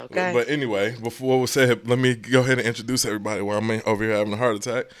Okay. But anyway, before we said, let me go ahead and introduce everybody while I'm over here having a heart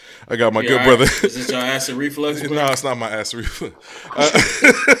attack. I got my good brother. Is this your acid reflux, bro? No, it's not my acid reflux.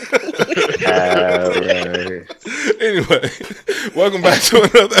 Anyway, welcome back to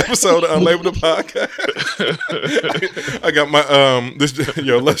another episode of Unlabeled Podcast. I got my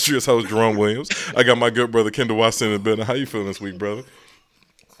your illustrious host Jerome Williams. I got my good brother Kendall Watson in the building. How you feeling this week, brother?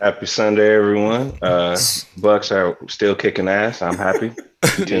 Happy Sunday, everyone. Bucks are still kicking ass. I'm happy.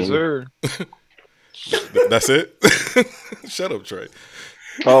 Yes, sir. That's it? Shut up, Trey.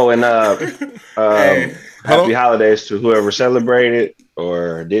 Oh, and happy holidays to whoever celebrated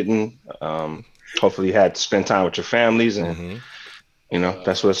or didn't. Hopefully you had to spend time with your families, and you know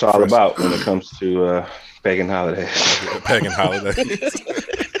that's what it's all about when it comes to pagan holidays. Pagan holidays.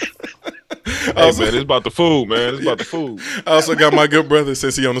 Hey, man, it's about the food, man. It's about the food. I also got my good brother,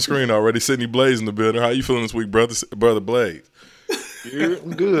 since he on the screen already, Sidney Blaze in the building. How you feeling this week, brother Blaze? Yeah,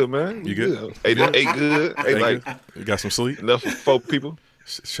 I'm good, man. You good? Ate good. Ate like you got some sleep? enough for 4 people.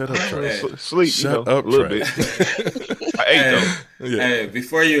 Shut up, Trey. Sleep, Shut up, up, a little Trey. bit. I ate though. Yeah. Hey,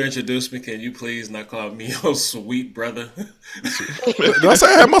 before you introduce me, can you please not call me your sweet brother? Did I say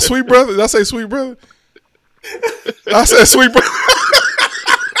I had my sweet brother? Did I say sweet brother? I said sweet brother.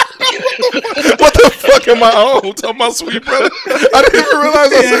 What the fuck am I on? Talking about sweet brother? I didn't even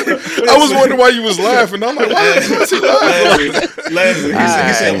realize I said it. I was wondering why you was laughing. I'm like, why is he laughing? Leslie,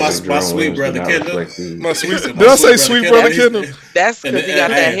 he said my sweet brother Kendall. My sweet. Did I say sweet brother Kendall? That's because he got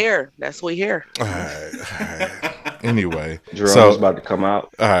that hair. That sweet hair. All right. Anyway, Jerome's about to come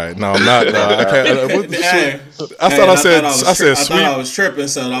out. All right, no, I'm not. No, I can't. I thought I said sweet. I thought I was tripping,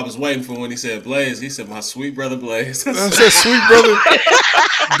 so I was waiting for when he said Blaze. He said my sweet brother Blaze. I said sweet brother.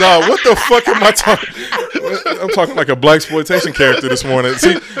 Dog, what the fuck am I talking? I'm talking like a blaxploitation character this morning.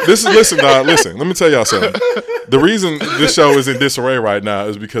 See, listen, dog. Listen, let me tell y'all something. The reason this show is in disarray right now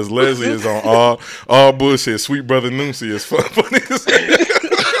is because Leslie is on all bullshit. Sweet brother Nuncy is funny as hell.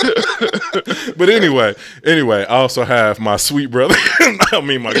 But anyway, I also have my sweet brother. I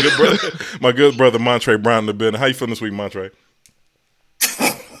mean, my good brother Montre Brown in the building. How you feeling this week, Montre?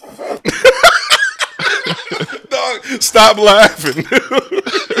 Dog, stop laughing.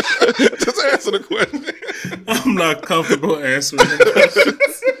 Just answer the question. I'm not comfortable answering the question.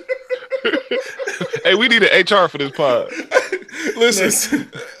 Hey, we need an HR for this pod. Listen,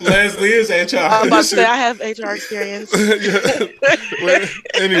 Leslie is HR. I was about to say I have HR experience. Well,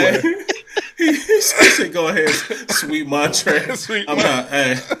 anyway. He said, "Go ahead, sweet Montre." I'm not.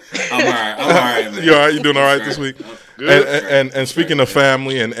 Hey, I'm all right. Man. You all right? You doing all right this week? And speaking of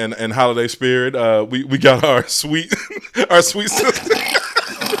family and holiday spirit, we got our sweet sister.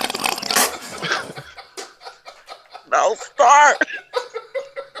 No, start.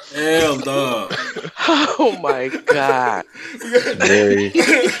 Hell no. Oh my God. Very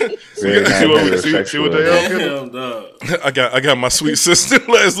See what they are. Hell no. I got my sweet sister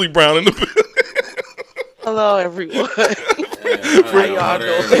Leslie Brown in the building. Hello, everyone. How y'all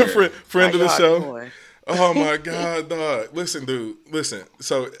doing? friend of the How show. y'all doing? Oh my God, dog! Listen, dude. Listen.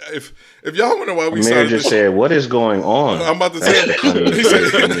 So if y'all wonder why we Amir started just this, said, "What is going on?" I'm about to That's say. the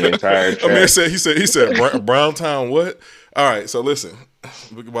funniest thing in the entire track. Amir said he said Browntown what? All right, so listen.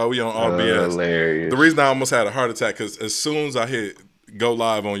 While we on all BS, Hilarious. the reason I almost had a heart attack because as soon as I hit go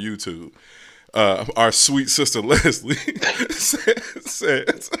live on YouTube, our sweet sister Leslie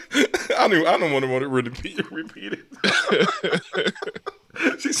says, I don't want to repeat it.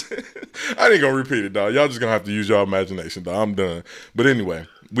 She said, I ain't gonna repeat it, dog. Y'all just gonna have to use your imagination, dog. I'm done. But anyway,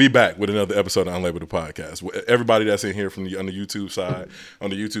 we back with another episode of Unlabeled Podcast. Everybody that's in here from on the YouTube side, on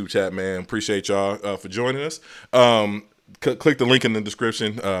the YouTube chat, man, appreciate y'all for joining us. Click the link in the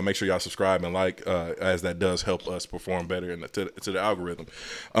description. Make sure y'all subscribe and like, as that does help us perform better to the algorithm.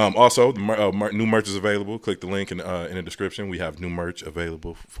 Also, new merch is available. Click the link in the description. We have new merch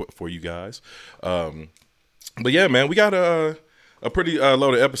available for you guys. But yeah, man, we got a pretty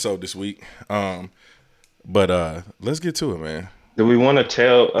loaded episode this week. But let's get to it, man. Do we want to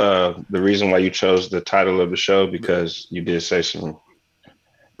tell the reason why you chose the title of the show? Because you did say some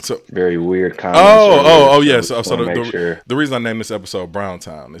very weird comments. Yeah. So the reason I named this episode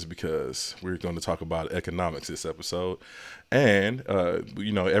Browntown is because we're going to talk about economics this episode, and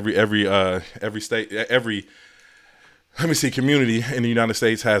every state, community in the United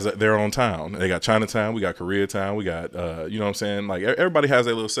States has their own town. They got Chinatown, we got Koreatown, we got you know what I'm saying? Like everybody has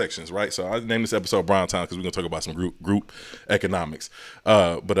their little sections, right? So I named this episode Browntown because we're gonna talk about some group economics.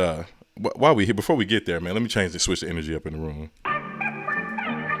 But while we here, before we get there, man, let me switch the energy up in the room.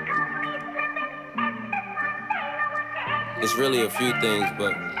 It's really a few things,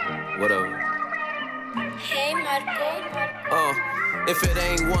 but whatever. Hey, Marco. If it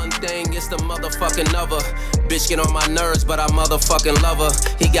ain't one thing, it's the motherfucking other. Bitch get on my nerves, but I motherfucking love her.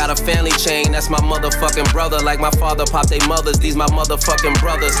 He got a family chain, that's my motherfucking brother. Like my father popped they mothers, these my motherfucking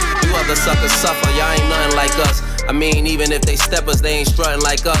brothers. You other suckers suffer, y'all ain't nothing like us. I mean, even if they steppers, they ain't strutting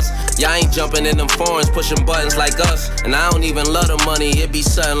like us. Y'all ain't jumping in them foreigns, pushing buttons like us. And I don't even love the money, it be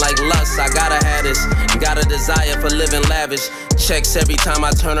something like lust. I gotta have this, got a desire for living lavish. Checks every time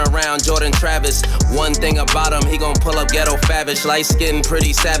I turn around, Jordan Travis. One thing about him, he gon' pull up ghetto favish. Light skin,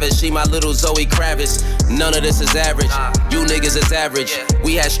 pretty savage, she my little Zoe Kravitz. None of this is average, you niggas is average.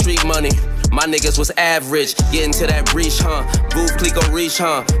 We had street money, my niggas was average. Getting to that breach, huh? Booth Clico reach,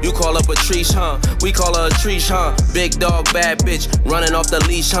 huh? You call up a treesh, huh? We call her a treesh, huh? Big dog, bad bitch, running off the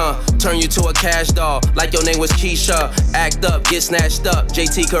leash, huh? Turn you to a cash doll, like your name was Keisha. Act up, get snatched up,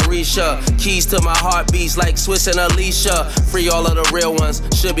 JT Carisha. Keys to my heartbeats like Swiss and Alicia. Free all of the real ones,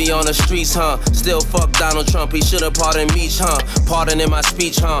 should be on the streets, huh? Still fuck Donald Trump, he should've pardoned me, huh? Pardon in my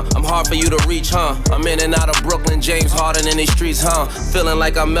speech, huh? I'm hard for you to reach, huh? I'm in and out of Brooklyn, James Harden in these streets, huh? Feeling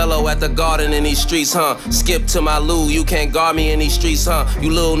like I'm mellow at the garden in these streets, huh? Skip to my Lou, you can't guard me in these streets, huh?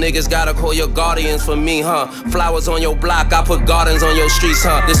 You little niggas gotta call your guardians for me, huh? Flowers on your block, I put gardens on your streets,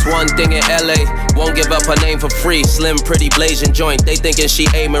 huh? This one thing in LA, won't give up her name for free. Slim, pretty, blazing joint, they thinking she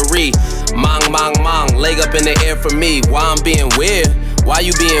A. Marie. Mong, leg up in the air for me. Why I'm being weird? Why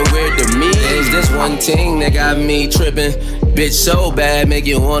you being weird to me? There's this one thing that got me tripping. Bitch so bad, make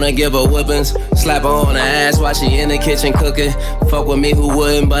you wanna give her whippings. Slap her on the ass while she in the kitchen cooking. Fuck with me who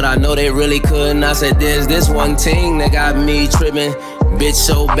wouldn't, but I know they really couldn't. I said there's this one thing that got me tripping. Bitch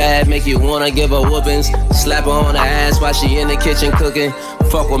so bad, make you wanna give her whoopings. Slap her on the ass while she in the kitchen cooking.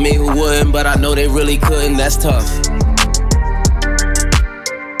 Fuck with me who wouldn't, but I know they really couldn't. That's tough.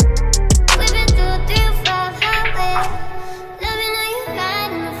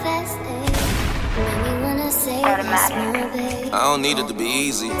 I don't need it to be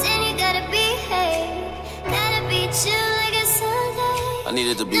easy. Then you gotta behave, gotta be chill like a Sunday. I need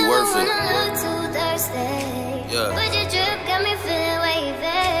it to be worth it. Yeah. But your drip got me feeling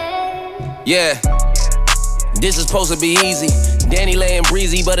wavy. Yeah. This is supposed to be easy. Danny laying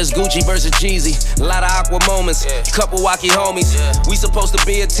breezy, but it's Gucci versus Jeezy. A lot of awkward moments, couple wacky homies. We supposed to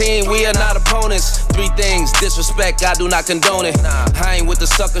be a team, we are not opponents. Three things, disrespect, I do not condone it. I ain't with the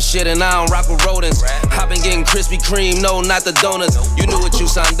sucker shit and I don't rock with rodents. I been getting Krispy Kreme, no, not the donuts. You knew what you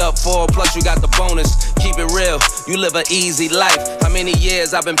signed up for, plus you got the bonus. Keep it real, you live an easy life. How many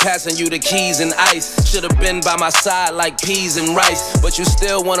years I've been passing you the keys and ice? Should've been by my side like peas and rice, but you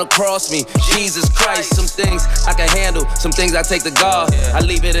still wanna cross me, Jesus Christ. Some things I can handle, some things I take to God. I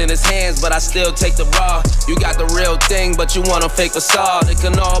leave it in his hands, but I still take the raw. You got the real thing, but you want a fake facade. It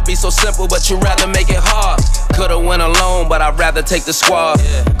can all be so simple, but you rather make it hard. Could've went alone, but I'd rather take the squad.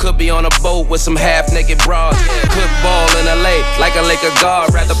 Could be on a boat with some half-naked bras. Could ball in LA like a Laker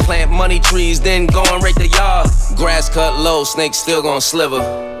guard. Rather plant money trees than go and rake the yard. Grass cut low, snakes still gon'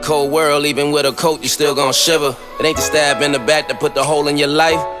 sliver. Cold world, even with a coat, you still gon' shiver. It ain't the stab in the back that put the hole in your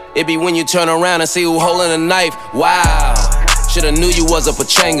life. It be when you turn around and see who holding a knife. Wow. Shoulda knew you was a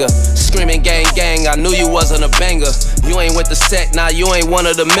pachanga. Screaming gang gang, I knew you wasn't a banger. You ain't with the set, nah, you ain't one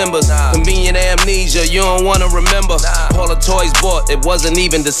of the members. Convenient amnesia, you don't wanna remember. All the toys bought, it wasn't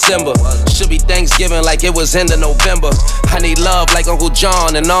even December. Should be Thanksgiving like it was end of November. I need love like Uncle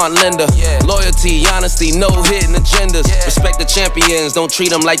John and Aunt Linda. Loyalty, honesty, no hidden agendas. Respect the champions, don't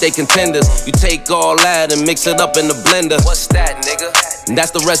treat them like they contenders. You take all that and mix it up in the blender. What's that, nigga? And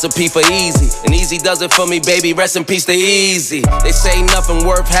that's the recipe for easy. And easy does it for me, baby, rest in peace to easy. They say nothing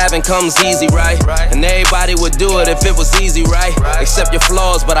worth having comes easy, right? And everybody would do it if it was easy, right? Except your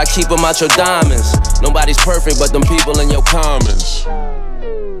flaws, but I keep them out your diamonds. Nobody's perfect but them people in your comments.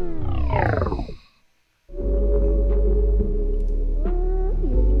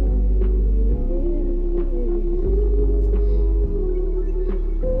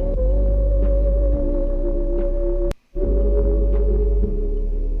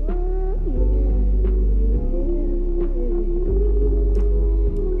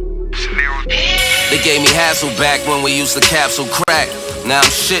 They gave me Hasselback when we used to capsule crack. Now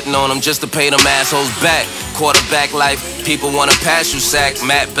I'm shitting on them just to pay them assholes back. Quarterback life, people wanna pass you sack.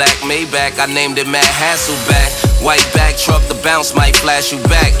 Matte Black Maybach, I named it Matt Hasselback. White back truck, the bounce might flash you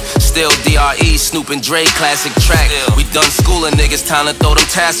back. Still DRE, Snoop and Dre, classic track. We done schooling niggas, time to throw them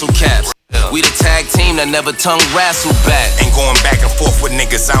tassel caps. We the tag team that never tongue wrestle back. Ain't going back and forth with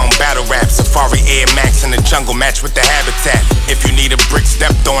niggas, I don't battle rap. Safari Air Max in the jungle, match with the habitat. If you need a brick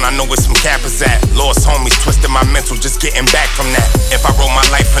stepped on, I know where some cappers at. Lost homies, twisted my mental, just getting back from that. If I wrote my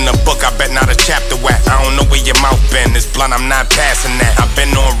life in a book, I bet not a chapter whack. I don't know where your mouth been, this blunt, I'm not passing that. I've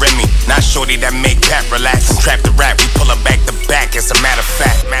been on Remy, not shorty that make Pat relax. Trap the rap, we pull her back to back, it's a matter of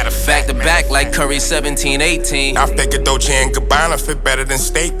fact. Back to back like Curry 17-18. I figured Dolce and Gabbana fit better than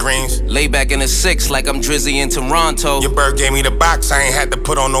steak greens. Lay back in the 6 like I'm Drizzy in Toronto. Your bird gave me the box, I ain't had to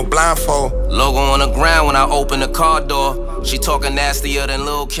put on no blindfold. Logo on the ground when I open the car door. She talking nastier than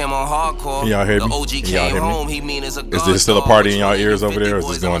Lil' Kim on Hardcore. Y'all hear me? The OG came home, he mean as a Is there still a party in y'all ears over there, or is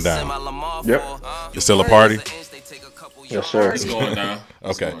this going down? Yep. It's still a party? Yes, sir. It's going down.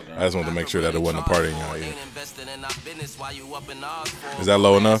 Okay, I just wanted to make sure that it wasn't a party in y'all ear. Is that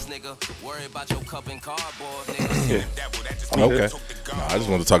low enough? Yeah. Okay. No, I just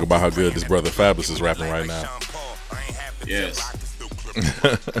wanted to talk about how good this brother Fabolous is rapping right now. Yes.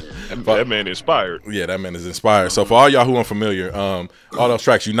 That man inspired. Yeah, that man is inspired. So for all y'all who are unfamiliar, all those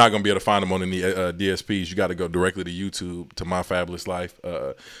tracks, you're not going to be able to find them on the DSPs. You got to go directly to YouTube, to My Fabolous Life,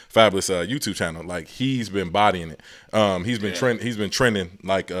 Fabolous YouTube channel. Like, he's been bodying it. He's been trending.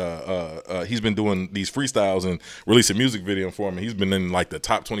 Like, he's been doing these freestyles and releasing music video for me. He's been in like the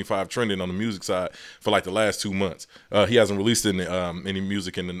top 25 trending on the music side for like the last 2 months. He hasn't released any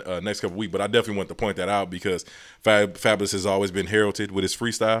music in the next couple weeks, but I definitely want to point that out because Fabolous has always been heralded with his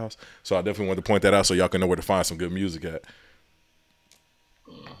freestyles. So I definitely wanted to point that out so y'all can know where to find some good music at.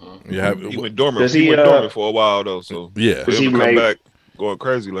 Yeah, he went dormant. He went dormant for a while though. So yeah, Does he he come make- back going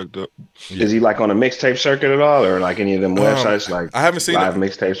crazy like that. Is he like on a mixtape circuit at all, or like any of them websites like I haven't seen live it.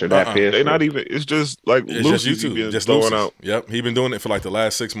 mixtapes or that piff? They not even. It's just like It's loosies just he YouTube, been just throwing loosies. out. Yep, he been doing it for like the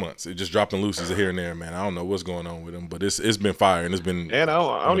last 6 months. It just dropping loosies here and there, man. I don't know what's going on with him, but it's been fire and it's been. And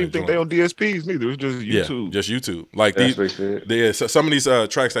I don't even think they on DSPs neither. It's just YouTube. Yeah, just YouTube. Like That's what he said. some of these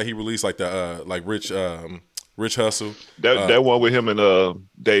tracks that he released, like the like Rich Hustle. That one with him and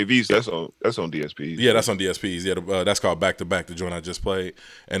Dave East, that's on DSPs. Yeah, that's on DSPs. Yeah, that's called Back to Back, the joint I just played.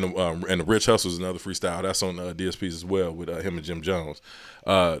 And the Rich Hustle is another freestyle. That's on DSPs as well with him and Jim Jones.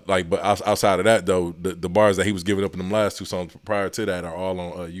 But outside of that though, the bars that he was giving up in them last 2 songs prior to that are all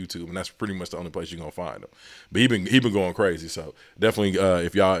on YouTube, and that's pretty much the only place you're gonna find them. But he been going crazy. So definitely,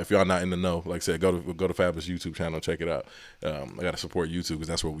 if y'all not in the know, like I said, go to Fabolous YouTube channel, check it out. I gotta support YouTube because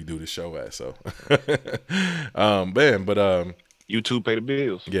that's where we do this show at. So, man, but YouTube pay the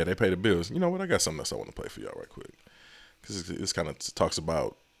bills. yeah, they pay the bills. You know what? I got something else I want to play for y'all right quick because it's kind of talks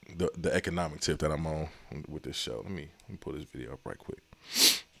about the economic tip that I'm on with this show. Let me pull this video up right quick.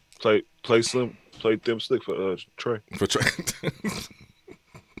 Play Them Slick for Trey. For Trey.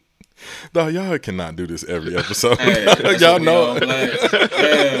 No, y'all cannot do this every episode. Hey, y'all know.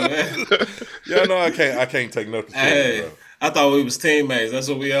 Yeah, Y'all know I can't take no control, hey, bro. I thought we was teammates. That's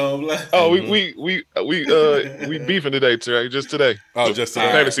what we on. Oh, we beefing today, Trey. Just today. Oh, just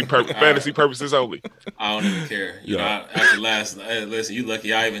today. Fantasy purposes only. I don't even care. You Yeah. know, after last, hey, listen, you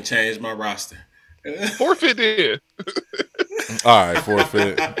lucky I even changed my roster. Forfeit then. All right,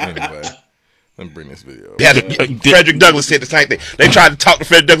 forfeit. Anyway, let me bring this video up. Yeah, Frederick Douglass said the same thing. They tried to talk to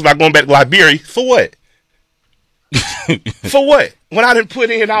Frederick Douglass about going back to Liberia. For what? For what? When I didn't put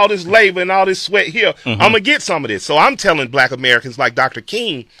in all this labor and all this sweat here, I'm going to get some of this. So I'm telling black Americans like Dr.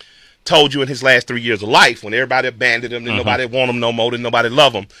 King told you in his last 3 years of life, when everybody abandoned him, then nobody want him no more, then nobody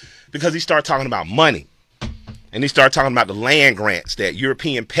love him, because he started talking about money. And he started talking about the land grants that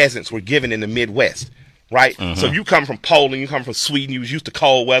European peasants were given in the Midwest, right? So you come from Poland, you come from Sweden, you was used to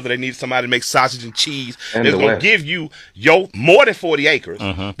cold weather, they needed somebody to make sausage and cheese. And They was the going West. to give you more than 40 acres.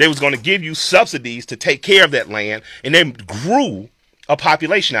 They was going to give you subsidies to take care of that land, and they grew a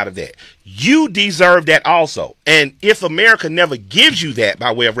population out of that. You deserve that also. And if America never gives you that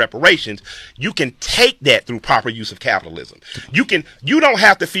by way of reparations, you can take that through proper use of capitalism. You don't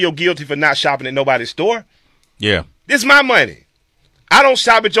have to feel guilty for not shopping at nobody's store. Yeah. This is my money. I don't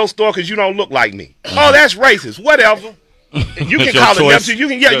shop at your store because you don't look like me. Oh, that's racist. Whatever. You can It's call your it choice. nephew.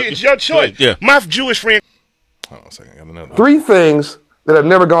 It's your choice. Yeah. My Jewish friend. Hold on a second. I got another one. 3 things that have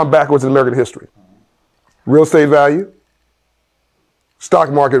never gone backwards in American history: real estate value, stock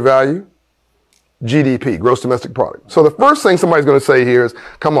market value, GDP, gross domestic product. So the first thing somebody's going to say here is,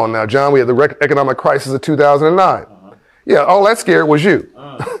 come on now, John, we had the economic crisis of 2009. Yeah, all that scared was you.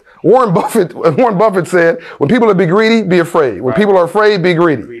 Warren Buffett said, when people are be greedy, be afraid. When people are afraid, be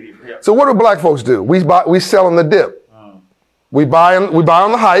greedy. So what do black folks do? We sell on the dip. We buy on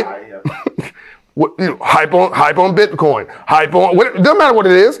the hype. Hype on Bitcoin. Hype on, it doesn't matter what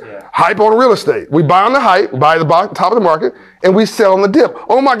it is. Hype on real estate. We buy on the hype, buy the top of the market, and we sell on the dip.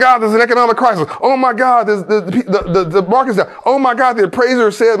 Oh my God, there's an economic crisis. Oh my God, the market's down. Oh my God, the appraiser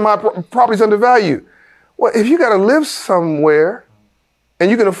said my property's undervalued. Well, if you got to live somewhere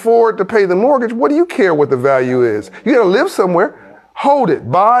and you can afford to pay the mortgage, what do you care what the value is? You got to live somewhere. Hold it.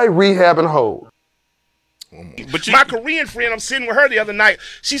 Buy, rehab, and hold. But my Korean friend, I'm sitting with her the other night.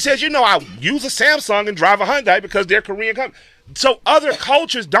 She says, I use a Samsung and drive a Hyundai because they're Korean companies. So other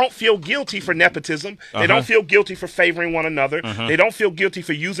cultures don't feel guilty for nepotism. They don't feel guilty for favoring one another. They don't feel guilty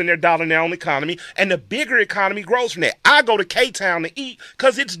for using their dollar in their own economy. And the bigger economy grows from that. I go to K-Town to eat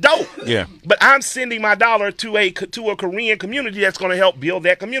because it's dope. Yeah. But I'm sending my dollar to a Korean community that's going to help build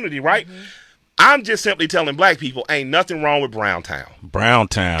that community, right? I'm just simply telling black people ain't nothing wrong with Browntown.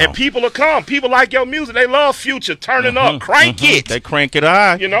 And people will come. People like your music. They love Future. Turn it up. Crank it. They crank it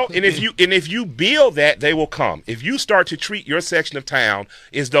high. And if you build that, they will come. If you start to treat your section of town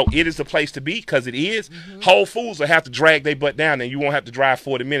as though it is the place to be, because it is, Whole Foods will have to drag their butt down, and you won't have to drive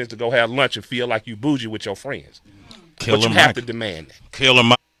 40 minutes to go have lunch and feel like you bougie with your friends. But you have to demand that. Killer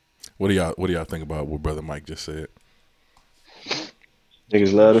Mike. What do y'all think about what Brother Mike just said?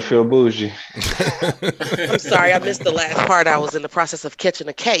 Niggas love to feel bougie. I'm sorry, I missed the last part. I was in the process of catching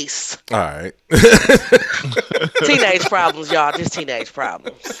a case. All right. Teenage problems, y'all. Just teenage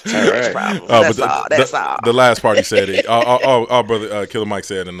problems. Problems. That's all. The last part he said, all Brother Killer Mike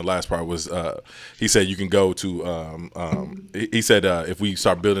said in the last part was, he said you can go to, he said if we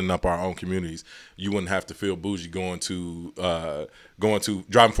start building up our own communities, you wouldn't have to feel bougie going to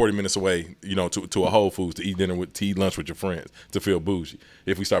driving 40 minutes away, to a Whole Foods to eat lunch with your friends to feel bougie.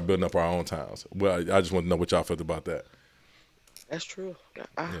 If we start building up our own towns, well, I just want to know what y'all felt about that. That's true.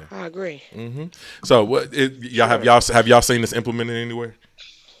 I agree. Mm-hmm. So, what have y'all seen this implemented anywhere?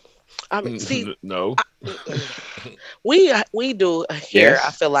 I mean, see, no. We do here. Yes. I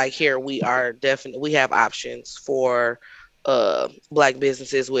feel like here we are definitely we have options for black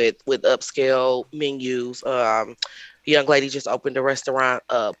businesses with upscale menus. A young lady just opened a restaurant,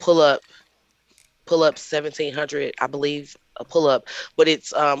 pull up 1700, I believe, a pull up, but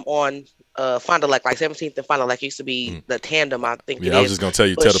it's on Fond du Lac, like 17th and Fond du Lac used to be the Tandem, I think. Yeah, I was just gonna tell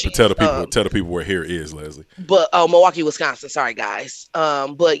you, tell the people where here is, Leslie. But Milwaukee, Wisconsin. Sorry, guys.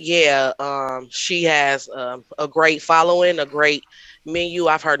 But yeah, she has a great following, a great menu.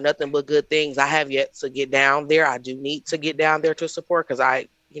 I've heard nothing but good things. I have yet to get down there. I do need to get down there to support because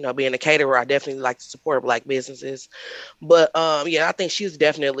being a caterer, I definitely like to support black businesses. But yeah, I think she's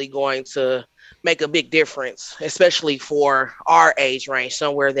definitely going to make a big difference, especially for our age range,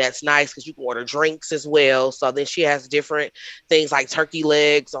 somewhere that's nice because you can order drinks as well. So then she has different things like turkey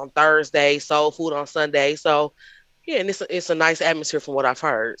legs on Thursday, soul food on Sunday. So yeah, and it's a nice atmosphere from what I've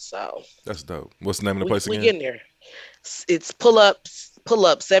heard. So that's dope. What's the name of the place again? We getting there. It's pull up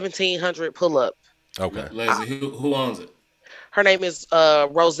 1700 pull up. Okay. Leslie, who owns it? Her name is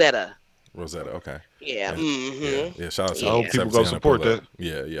Rosetta. Okay. Yeah. Yeah. Shout out to all people go support that.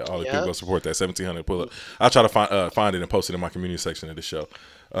 Yeah. All the people go support that 1700 pull up. I'll try to find it and post it in my community section of the show.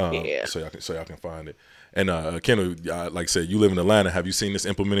 So y'all can find it. And Kendall, like I said, you live in Atlanta. Have you seen this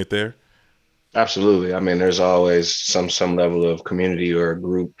implemented there? Absolutely. I mean, there's always some level of community or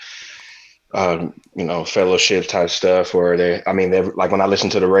group, fellowship type stuff. Or like when I listen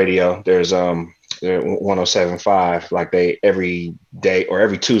to the radio, there's 107.5, like they every day or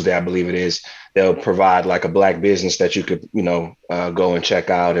every Tuesday, I believe it is, they'll provide like a black business that you could, go and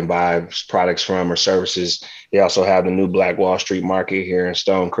check out and buy products from or services. They also have the new Black Wall Street Market here in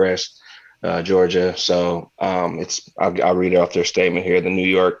Stonecrest, Georgia. So I'll read off their statement here. The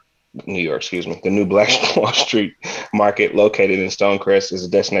the new Black Wall Street Market located in Stonecrest is a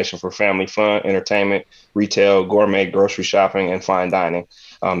destination for family fun, entertainment, retail, gourmet, grocery shopping, and fine dining.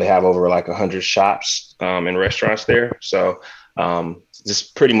 They have over like 100 shops and restaurants there. So this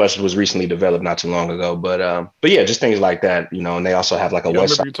pretty much was recently developed not too long ago. But yeah, just things like that, and they also have like a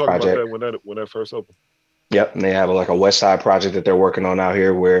West Side project. I remember you talking about that when that first opened. Yep, and they have like a West Side project that they're working on out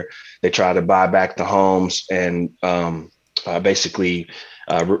here where they try to buy back the homes and basically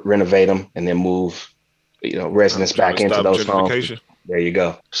renovate them and then move, residents back into those homes. There you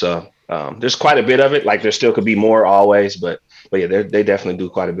go. So there's quite a bit of it. Like there still could be more always, but yeah, they definitely do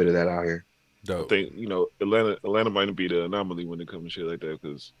quite a bit of that out here. Dope. I think Atlanta might be the anomaly when it comes to shit like that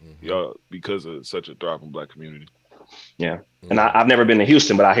because of such a thriving black community. Yeah, and I've never been to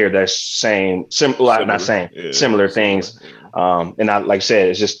Houston, but I hear that similar things. And I like I said,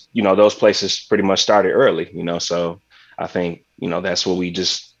 it's just those places pretty much started early. So I think that's what we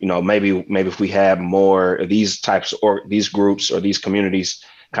just maybe if we have more of these types or these groups or these communities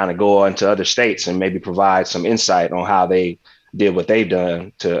kind of go on to other states and maybe provide some insight on how they did what they've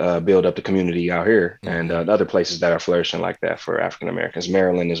done to build up the community out here, and other places that are flourishing like that for African Americans.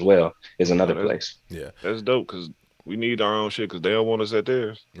 Maryland as well is another place. Yeah, that's dope because we need our own shit because they don't want us at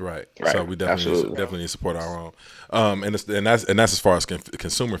theirs. Right. Right. So we definitely need to support our own. And that's as far as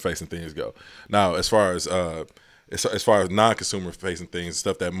consumer facing things go. Now, as far as non-consumer facing things,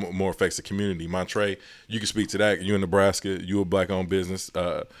 stuff that more affects the community. Montre, you can speak to that. You in Nebraska, you a black-owned business,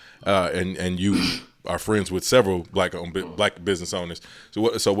 and you are friends with several black business owners.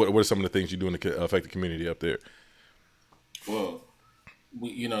 So what are some of the things you're doing to affect the community up there? Well,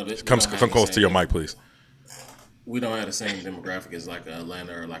 come close to your mic, please. We don't have the same demographic as like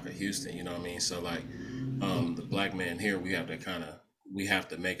Atlanta or like a Houston. You know what I mean? So like, the black man here, we have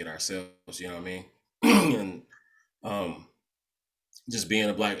to make it ourselves. You know what I mean? And just being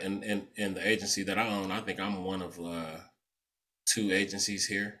a black and the agency that I own, I think I'm one of 2 agencies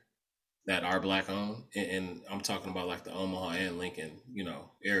here that are black owned, and I'm talking about like the Omaha and Lincoln,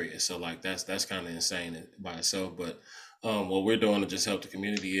 area. So like that's kind of insane by itself. But what we're doing to just help the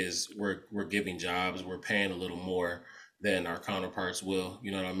community is we're giving jobs. We're paying a little more than our counterparts will. You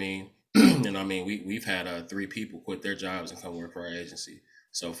know what I mean? And I mean we've had 3 people quit their jobs and come work for our agency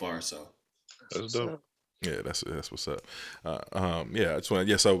so far. So that's dope. Yeah, that's what's up. There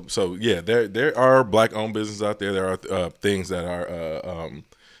are black owned businesses out there. There are things that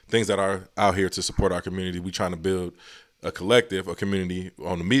are out here to support our community. We trying to build a collective, a community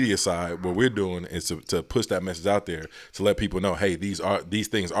on the media side. What we're doing is to push that message out there to let people know, hey, these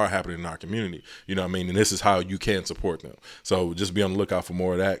things are happening in our community. You know what I mean? And this is how you can support them. So just be on the lookout for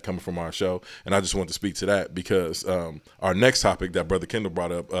more of that coming from our show. And I just want to speak to that because our next topic that Brother Kendall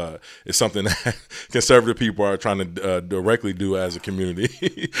brought up is something that conservative people are trying to directly do as a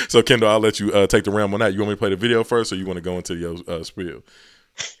community. So Kendall, I'll let you take the realm on that. You want me to play the video first, or you want to go into your spiel?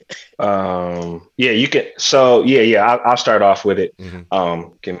 You can. So I'll start off with it.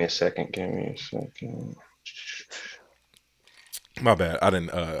 Give me a second. My bad. I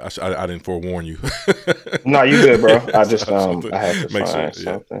didn't forewarn you. No, you good, bro. I just I had to find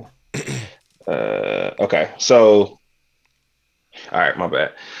something. Okay. So, all right, my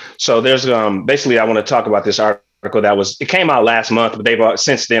bad. So there's basically I want to talk about this article it came out last month, but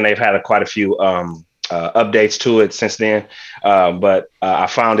since then they've had quite a few updates to it since then. But I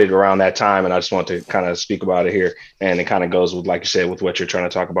found it around that time, and I just want to kind of speak about it here. And it kind of goes with, like you said, with what you're trying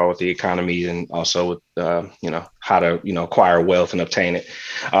to talk about with the economy, and also with how to acquire wealth and obtain it.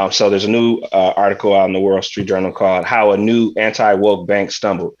 So there's a new article out in the Wall Street Journal called "How a New Anti-Woke Bank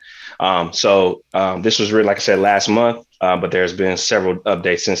Stumbled." This was written, like I said, last month. But there's been several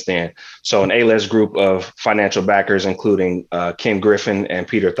updates since then. So an A-list group of financial backers, including Ken Griffin and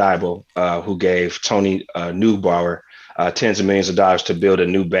Peter Thibault, who gave Tony Neubauer tens of millions of dollars to build a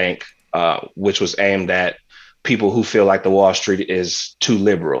new bank, which was aimed at people who feel like the Wall Street is too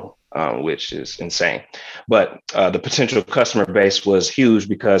liberal, which is insane. But the potential customer base was huge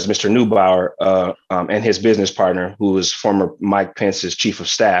because Mr. Neubauer and his business partner, who was former Mike Pence's chief of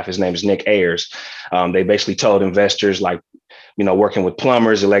staff, his name is Nick Ayers, they basically told investors, like, working with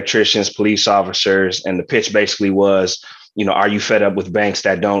plumbers, electricians, police officers, and the pitch basically was, are you fed up with banks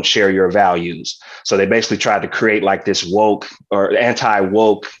that don't share your values? So they basically tried to create like this woke or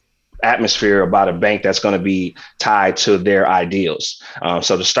anti-woke atmosphere about a bank that's going to be tied to their ideals.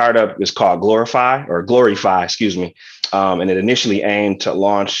 So the startup is called Glorify, and it initially aimed to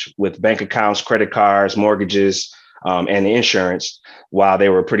launch with bank accounts, credit cards, mortgages, and insurance, while they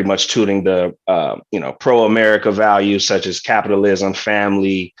were pretty much touting the pro-America values such as capitalism,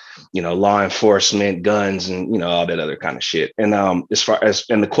 family, law enforcement, guns, and all that other kind of shit. And as far as,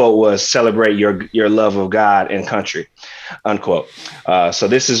 and the quote was, "Celebrate your love of God and country," unquote. So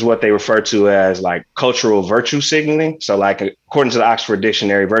this is what they refer to as like cultural virtue signaling. So like according to the Oxford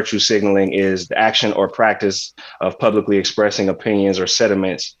Dictionary, virtue signaling is the action or practice of publicly expressing opinions or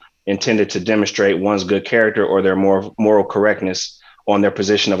sentiments intended to demonstrate one's good character or their moral correctness on their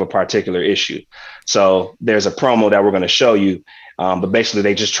position of a particular issue. So there's a promo that we're going to show you, but basically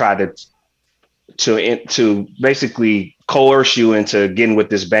they just tried to basically coerce you into getting with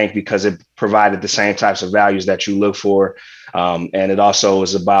this bank because it provided the same types of values that you look for, and it also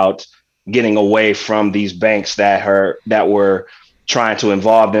was about getting away from these banks that were trying to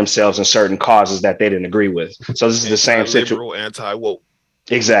involve themselves in certain causes that they didn't agree with. So this is the same situation. Anti-woke.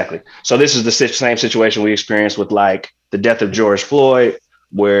 Exactly. So this is the same situation we experienced with like the death of George Floyd,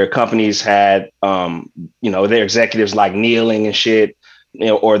 where companies had, their executives like kneeling and shit,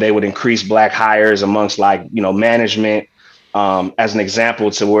 or they would increase black hires amongst like, management. as an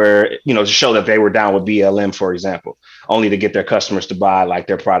example to where, to show that they were down with BLM, for example, only to get their customers to buy like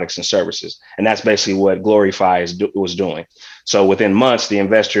their products and services. And that's basically what Glorify was doing. So within months, the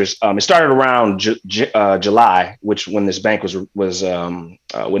investors, it started around July, which when this bank was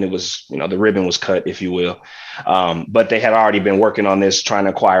when it was, the ribbon was cut, if you will. But they had already been working on this, trying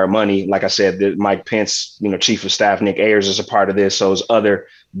to acquire money. Like I said, Mike Pence, Chief of Staff Nick Ayers is a part of this. So there's other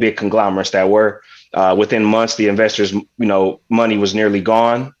big conglomerates that were. Within months, the investors, money was nearly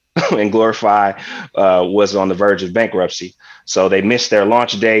gone, and Glorify was on the verge of bankruptcy. So they missed their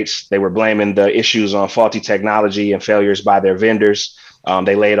launch dates. They were blaming the issues on faulty technology and failures by their vendors.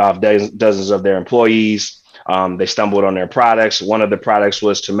 They laid off dozens of their employees. They stumbled on their products. One of the products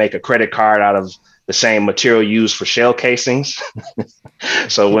was to make a credit card out of the same material used for shell casings.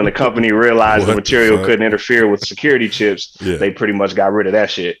 So when the company realized the material couldn't interfere with security chips, they pretty much got rid of that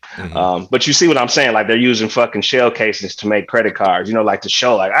shit. Mm-hmm. But you see what I'm saying? Like they're using fucking shell casings to make credit cards, like to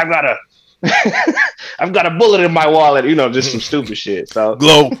show like I've got a bullet in my wallet, just some stupid shit. So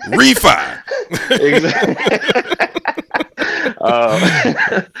Glorify. Exactly.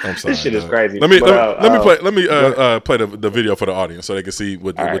 I'm sorry, this shit is crazy. Let me play the video for the audience so they can see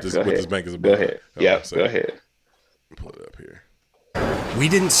what this bank is about. Go ahead. Go ahead. Pull it up here. We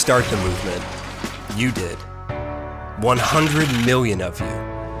didn't start the movement. You did. 100 million of you.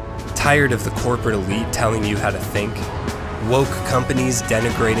 Tired of the corporate elite telling you how to think? Woke companies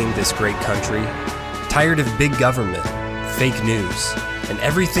denigrating this great country? Tired of big government, fake news, and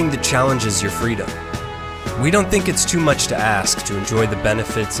everything that challenges your freedom? We don't think it's too much to ask to enjoy the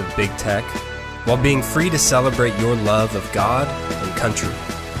benefits of big tech while being free to celebrate your love of God and country.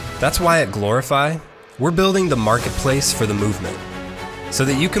 That's why at Glorify, we're building the marketplace for the movement so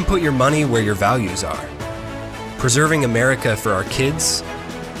that you can put your money where your values are. Preserving America for our kids,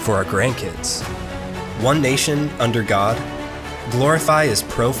 for our grandkids. One nation under God, Glorify is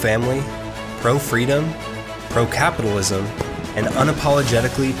pro-family, pro-freedom, pro-capitalism, and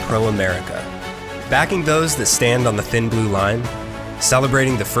unapologetically pro-America. Backing those that stand on the thin blue line,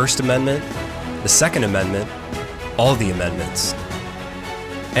 celebrating the First Amendment, the Second Amendment, all the amendments.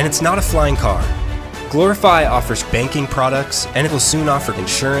 And it's not a flying car. Glorify offers banking products, and it will soon offer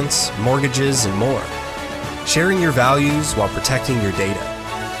insurance, mortgages, and more. Sharing your values while protecting your data.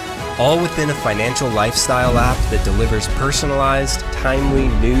 All within a financial lifestyle app that delivers personalized, timely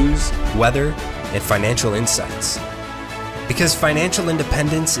news, weather, and financial insights. Because financial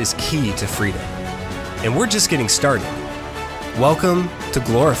independence is key to freedom. And we're just getting started. Welcome to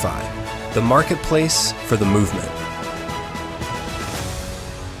Glorify, the marketplace for the movement.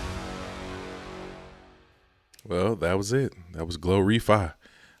 Well, that was it. That was Glorify.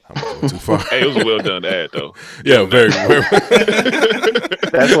 I'm going too far. Hey, it was a well done ad, though. Yeah, very.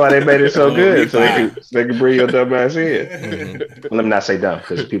 That's why they made it so good, so they can bring your dumb ass in. Mm-hmm. Let me not say dumb,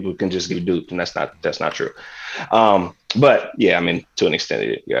 because people can just get duped, and that's not true. But yeah, I mean, to an extent,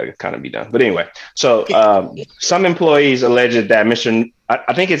 it kind of be done. But anyway, so some employees alleged that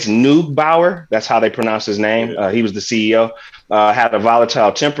I think it's Neubauer, that's how they pronounce his name. He was the CEO, had a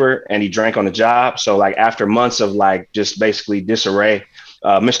volatile temper, and he drank on the job. So like after months of like just basically disarray,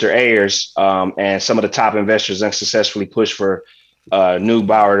 Mr. Ayers and some of the top investors unsuccessfully pushed for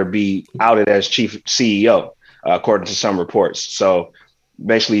Neubauer to be outed as chief CEO, according to some reports. So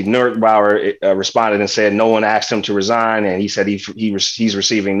basically, Neubauer responded and said no one asked him to resign, and he said he's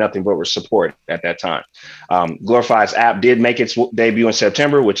receiving nothing but support at that time. Glorify's app did make its debut in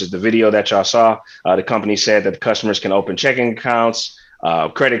September, which is the video that y'all saw. The company said that the customers can open checking accounts,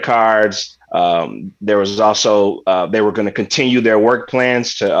 credit cards. There was also they were going to continue their work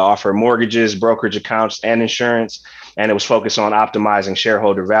plans to offer mortgages, brokerage accounts, and insurance, and it was focused on optimizing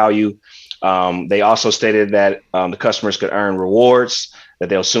shareholder value. They also stated that the customers could earn rewards, that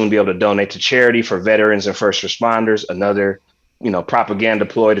they'll soon be able to donate to charity for veterans and first responders. Another, propaganda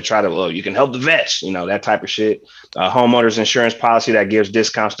ploy to try to, you can help the vets, that type of shit. Homeowners insurance policy that gives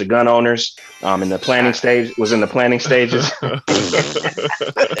discounts to gun owners in the planning stages.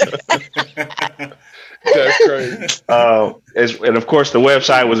 That's crazy. And of course, the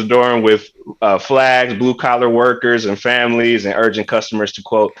website was adorned with flags, blue collar workers and families, and urging customers to,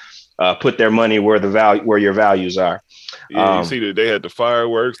 quote, put their money where your values are. Yeah, you see that they had the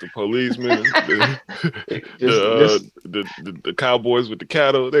fireworks, the policemen, the cowboys with the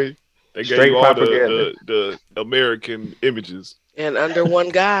cattle. They gave you all the American images. And under one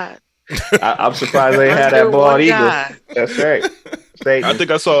God. I'm surprised they had that bald eagle. That's right. I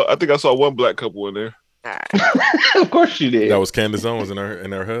think I saw one black couple in there. All right. Of course she did. That was Candace Owens and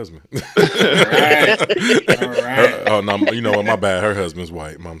her husband. All right. Oh no, you know what? My bad. Her husband's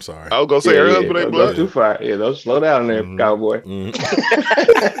white. I'm sorry. I was gonna say her husband ain't Don't go black. too far. Yeah, don't slow down there, cowboy.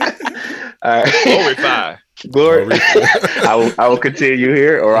 All right. Glorify. Glory. I will continue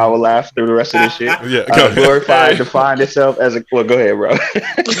here, or I will laugh through the rest of this shit. Yeah, go ahead. Glorify defined itself as a. Well, go ahead, bro.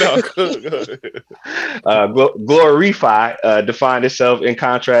 No, go ahead. Glorify defined itself in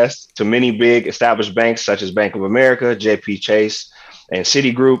contrast to many big established banks such as Bank of America, J.P. Chase, and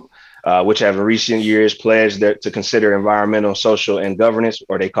Citigroup, which have in recent years pledged to consider environmental, social, and governance,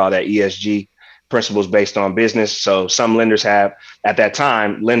 or they call that ESG, principles based on business. So some lenders have, at that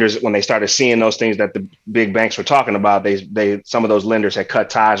time, lenders, when they started seeing those things that the big banks were talking about, some of those lenders had cut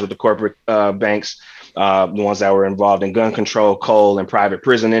ties with the corporate banks, the ones that were involved in gun control, coal, and private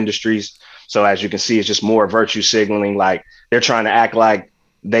prison industries. So as you can see, it's just more virtue signaling. Like they're trying to act like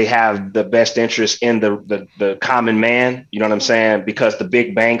they have the best interest in the common man. You know what I'm saying? Because the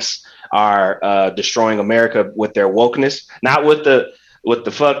big banks are destroying America with their wokeness, not with the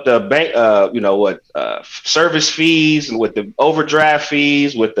fucked up bank, service fees and with the overdraft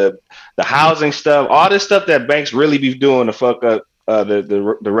fees, with the housing stuff, all this stuff that banks really be doing to fuck up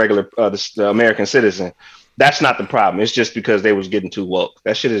the regular the American citizen. That's not the problem. It's just because they was getting too woke.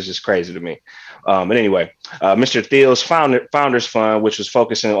 That shit is just crazy to me. But anyway, Mr. Thiel's Founders Fund, which was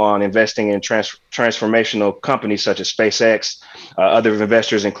focusing on investing in transformational companies such as SpaceX. Other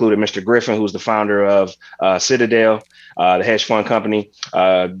investors included Mr. Griffin, who's the founder of Citadel, the hedge fund company.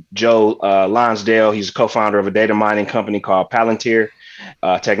 Joe Lonsdale, he's a co-founder of a data mining company called Palantir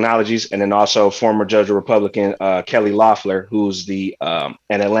Technologies, and then also former judge of Republican Kelly Loeffler, who's and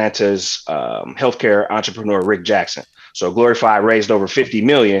Atlanta's healthcare entrepreneur Rick Jackson. So Glorify raised over $50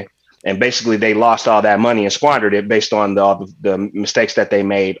 million, and basically they lost all that money and squandered it based on the mistakes that they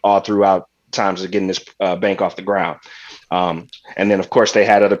made all throughout times of getting this bank off the ground. And then, of course, they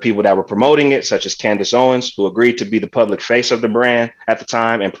had other people that were promoting it, such as Candace Owens, who agreed to be the public face of the brand at the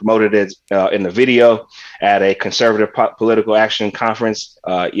time and promoted it in the video at a conservative political action conference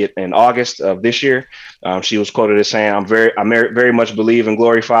in August of this year. She was quoted as saying, I very much believe in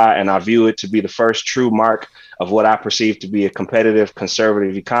Glorify, and I view it to be the first true mark of what I perceive to be a competitive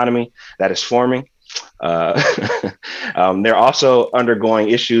conservative economy that is forming. They're also undergoing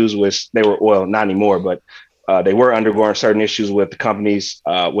issues not anymore, but they were undergoing certain issues with the companies,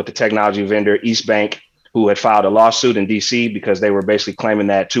 with the technology vendor Eastbank, who had filed a lawsuit in DC because they were basically claiming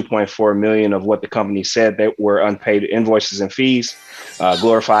that 2.4 million of what the company said that were unpaid invoices and fees.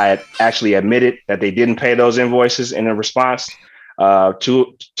 Glorify had actually admitted that they didn't pay those invoices in a response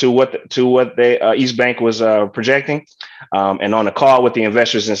to what Eastbank was projecting. And on a call with the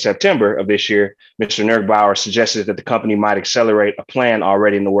investors in September of this year, Mr. Nurgbauer suggested that the company might accelerate a plan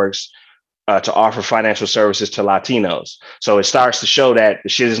already in the works to offer financial services to Latinos. So it starts to show that the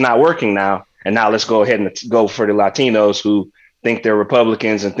shit is not working now. And now let's go ahead and go for the Latinos who think they're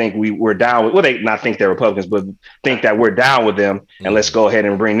Republicans and think we're down with, well, they not think they're Republicans, but think that we're down with them. And let's go ahead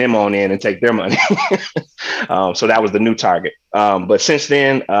and bring them on in and take their money. So that was the new target. But since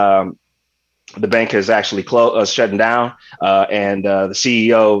then, the bank has actually shutting down, and the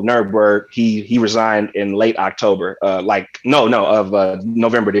CEO Nuremberg, he resigned in late October,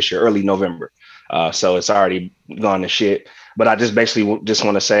 November this year, early November. So it's already gone to shit. But I just basically just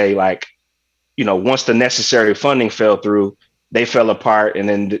want to say, like, once the necessary funding fell through, they fell apart, and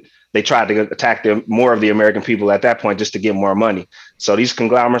then they tried to attack more of the American people at that point just to get more money. So these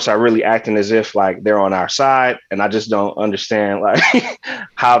conglomerates are really acting as if like they're on our side. And I just don't understand like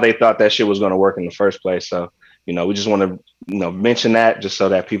how they thought that shit was going to work in the first place. So, we just want to, mention that just so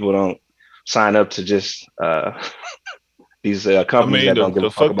that people don't sign up to just these companies that don't give a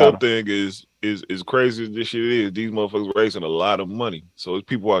fuck about the fucked up thing is crazy as this shit is. These motherfuckers raising a lot of money. So there's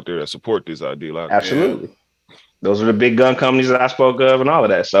people out there that support this idea. Absolutely. Yeah. Those are the big gun companies that I spoke of and all of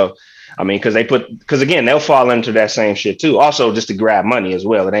that. So, I mean, because again, they'll fall into that same shit too. Also, just to grab money as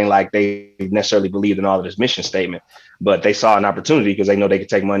well. It ain't like they necessarily believed in all of this mission statement, but they saw an opportunity because they know they could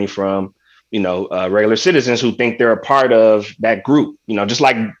take money from, regular citizens who think they're a part of that group, just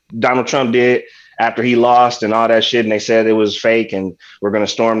like Donald Trump did after he lost and all that shit. And they said it was fake and we're going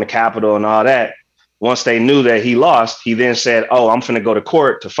to storm the Capitol and all that. Once they knew that he lost, he then said, oh, I'm going to go to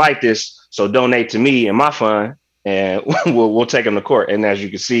court to fight this. So donate to me and my fund. And we'll take them to court. And as you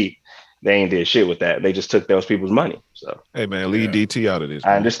can see, they ain't did shit with that. They just took those people's money. So hey man, leave DT out of this.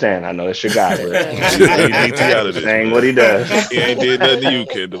 I understand. I know that's your guy. Leave DT out of this. Ain't what he does. He ain't did nothing to you,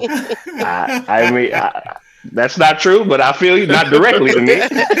 Kendall. I mean, that's not true, but I feel you. Not directly to me.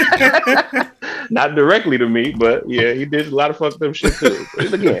 Not directly to me, but yeah, he did a lot of fucked up shit too.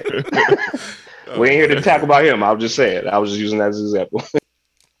 But again. We ain't here to talk about him. I was just saying. I was just using that as an example.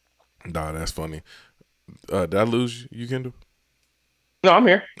 Nah, that's funny. Did I lose you, Kendall? No, I'm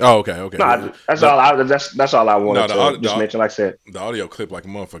here. Oh, okay. No, that's all I wanted to just mention. Like I said, the audio clip like a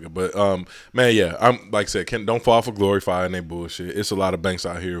motherfucker. But man, yeah, I'm like I said, don't fall for glorifying that bullshit. It's a lot of banks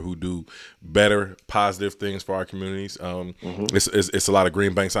out here who do better, positive things for our communities. It's a lot of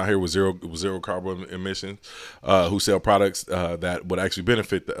green banks out here with zero carbon emissions, who sell products that would actually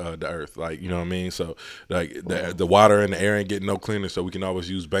benefit the earth. Like, you know what I mean? So like the water and the air ain't getting no cleaner. So we can always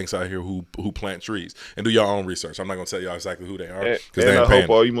use banks out here who plant trees and do your own research. I'm not gonna tell y'all exactly who they are because and I hope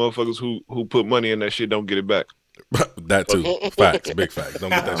all you motherfuckers who put money in that shit don't get it back. That too. Facts. Big facts.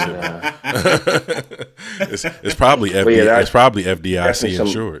 Don't get that shit back. It's probably it's probably FDIC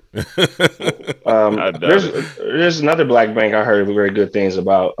insured. There's another black bank I heard very good things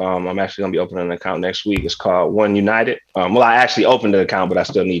about. I'm actually gonna be opening an account next week. It's called One United. Well, I actually opened an account, but I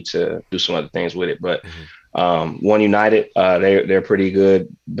still need to do some other things with it. But One United, they're a pretty good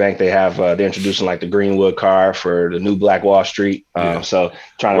bank. They have they're introducing like the Greenwood card for the new Black Wall Street. So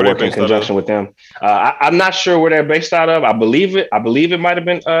trying to work in conjunction with them. I'm not sure where they're based out of. I believe it might have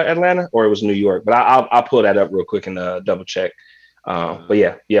been Atlanta or it was New York, but I'll pull that up real quick and double check. But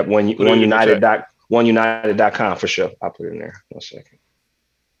yeah, OneUnited.com for sure. I'll put it in there. 1 second.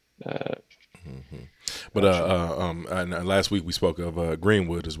 But and last week we spoke of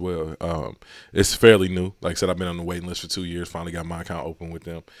Greenwood as well. It's fairly new. Like I said, I've been on the waiting list for 2 years. Finally got my account open with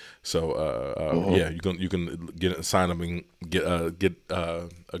them. So yeah, you can get sign up and get a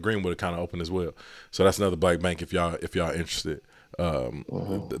Greenwood account open as well. So that's another black bank if y'all interested.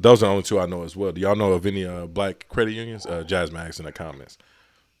 Those are the only two I know as well. Do y'all know of any black credit unions? Jazz Max in the comments.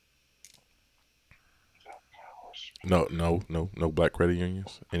 No black credit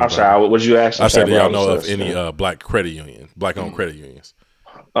unions. Anybody? I'm sorry, what did you ask? I said, do y'all know of any black credit unions, black-owned credit unions?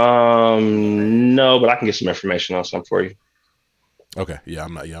 No, but I can get some information on some for you. Okay,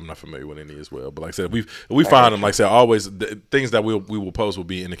 I'm not familiar with any as well. But like I said, we find them. Like I said, always things that we will post will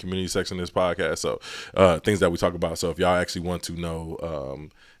be in the community section of this podcast. So things that we talk about. So if y'all actually want to know,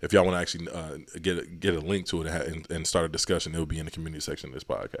 if y'all want to actually get a link to it and start a discussion, it will be in the community section of this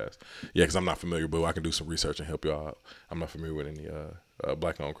podcast. Yeah, because I'm not familiar, but I can do some research and help y'all out. I'm not familiar with any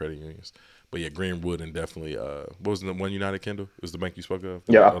black-owned credit unions. But yeah, Greenwood and definitely, what was the One United, Kendall? Was the bank you spoke of?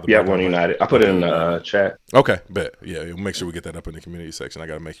 Yeah, One United. I put it in the chat. Okay, bet. Yeah, we'll make sure we get that up in the community section. I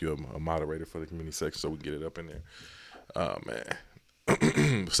got to make you a moderator for the community section so we can get it up in there. Oh, man.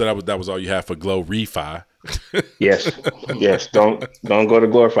 So that was all you have for Glow Refi. Yes. Don't go to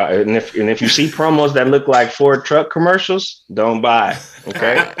Glorify. And if you see promos that look like Ford truck commercials, don't buy.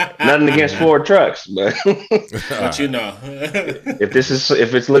 Okay, nothing against Ford trucks, but you know,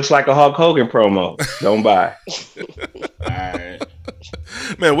 if it looks like a Hulk Hogan promo, don't buy. All right.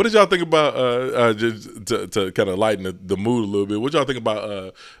 Man, what did y'all think about just to kind of lighten the mood a little bit? What y'all think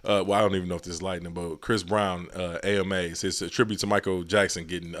about well, I don't even know if this is lightning, but Chris Brown AMAs, his tribute to Michael Jackson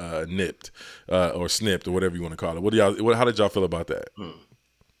getting nipped or snipped or whatever you want to call it. How did y'all feel about that?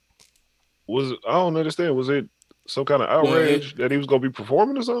 I don't understand. Was it some kind of outrage that he was going to be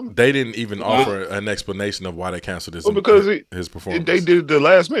performing or something? They didn't even offer an explanation of why they canceled his his performance. They did it the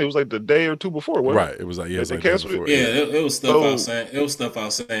last minute. It was like the day or two before. Right. It was like, yeah, they canceled it. Yeah, it was stuff I was saying. It was stuff I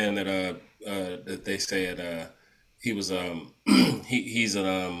was saying that they said he was he's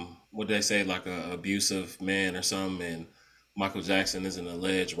what they say, like a abusive man or something, and Michael Jackson is an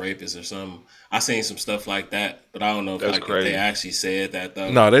alleged rapist or something. I seen some stuff like that, but I don't know if they actually said that though.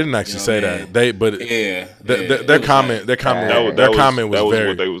 No, they didn't actually say that. Their comment was very,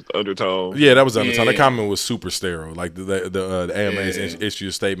 what they was undertone. Yeah, that was undertone. Their comment was super sterile. Like the AMAs issued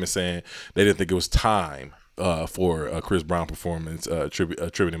a statement saying they didn't think it was time for a Chris Brown performance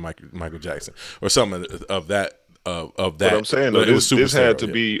attributing Michael Jackson or something of that. Of that, but I'm saying though, this had to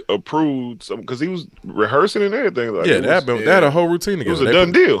be approved because he was rehearsing and everything. Like, they had a whole routine together. It was a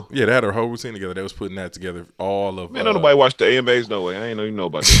done deal. Yeah, they had a whole routine together. They was putting that together. All of man, nobody watched the AMAs. No way. I ain't know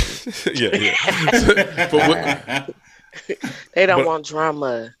about this. They don't want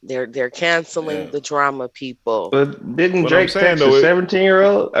drama. They're canceling the drama, people. But didn't Drake text a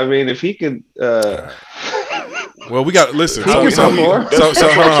 17-year-old? I mean, if he could. Well, we got listen. That's what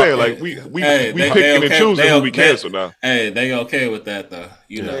I'm saying. Like we picking and choosing who we cancel now. Hey, they okay with that though.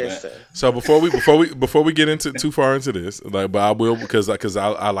 You know that. So before we get into too far into this, like, but I will because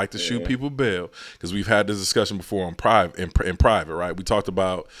I like to shoot people bail because we've had this discussion before in private, right? We talked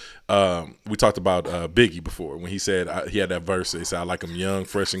about Biggie before when he said he had that verse. He said, "I like him young,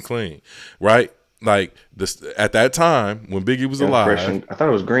 fresh, and clean," right? like this at that time when Biggie was Young, alive. Fresh and, I thought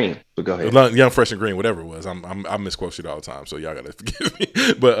it was Green, but go ahead. Young, Fresh and Green, whatever it was. I misquote shit all the time, so y'all gotta forgive me.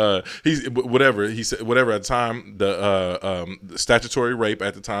 But whatever he said, whatever at the time, the statutory rape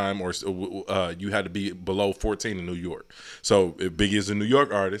at the time, or you had to be below 14 in New York. So if Biggie is a New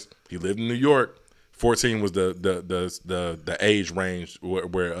York artist, he lived in New York. 14 was the age range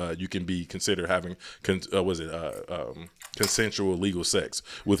where you can be considered having consensual legal sex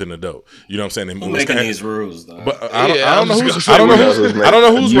with an adult. You know what I'm saying? Who's making these rules, though? But I don't know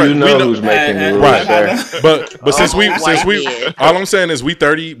who's making the rules, right. But since we all I'm saying is we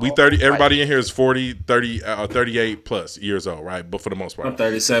 30 everybody in here is 40, 30 38 plus years old, right? But for the most part. I'm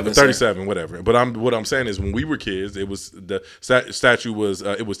 37. 37, whatever. But what I'm saying is when we were kids, it was the statute was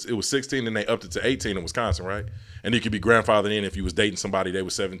it was 16 and they upped it to 18 in Wisconsin, right? And you could be grandfathered in if you was dating somebody, they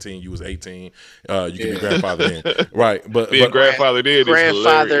was 17, you was 18. You could be grandfathered in. Right. But being grandfathered in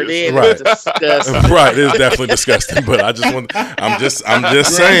is right. Disgusting. Right, it is definitely disgusting. But I'm just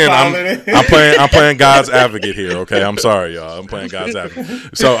saying I'm playing God's advocate here, okay? I'm sorry, y'all. I'm playing God's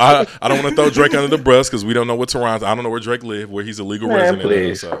advocate. So I don't want to throw Drake under the bus because we don't know what Toronto, I don't know where Drake live, where he's a legal resident.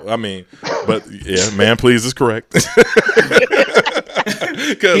 Please. So I mean, but yeah, man, please is correct.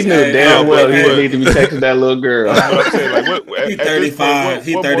 He knew damn well he didn't need to be texting that little girl. I'm saying, like, He 35.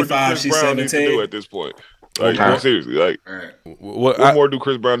 He 35. She's Brown need to 17. do at this point. Like, seriously, like, what more do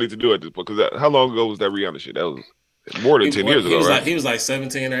Chris Brown need to do at this point? Because how long ago was that Rihanna shit? That was more than 10 years ago, right? He was like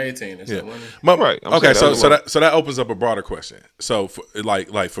 17 or 18 or something. Yeah. Right. Okay, so that opens up a broader question. So, for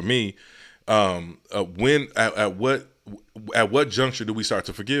me, when at what juncture do we start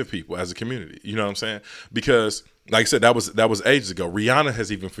to forgive people as a community? You know what I'm saying? Because, like I said, that was ages ago. Rihanna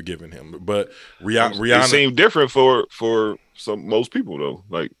has even forgiven him, but Rihanna it seemed different for most people though.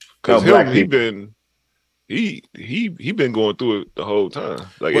 Like, because he been going through it the whole time.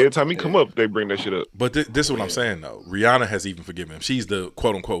 Like, every time he come up, they bring that shit up. But this is what I'm saying though. Rihanna has even forgiven him. She's the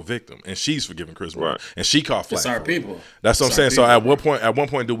quote unquote victim, and she's forgiven Chris Brown, and she caught flack. It's our people. That's what I'm saying. So at what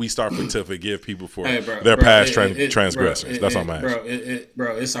point do we start to forgive people for their past transgressions? That's what I'm asking.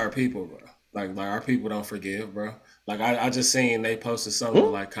 Bro, it's our people, bro. Like our people don't forgive, bro. Like I just seen they posted something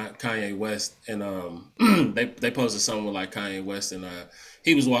with like Kanye West, and they posted something with like Kanye West, and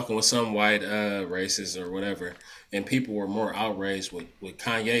he was walking with some white racist or whatever, and people were more outraged with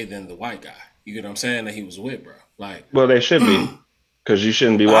Kanye than the white guy. You get what I'm saying? That he was with, bro. Like, well, they should be, because you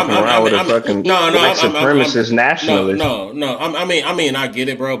shouldn't be walking around with a fucking white supremacist nationalist. No. I mean, I get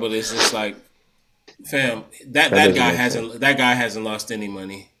it, bro, but it's just like, fam, that guy hasn't lost any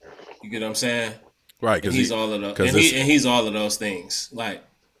money. You get what I'm saying? Right, because he's all of those, he's all of those things. Like,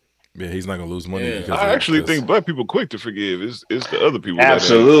 yeah, he's not gonna lose money. Yeah. I actually think black people quick to forgive. It's the other people.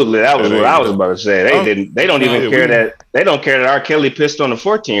 Absolutely, that was what I was about to say. They don't even care that they don't care that R. Kelly pissed on a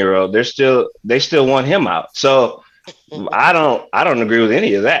 14-year-old. They still want him out. So I don't agree with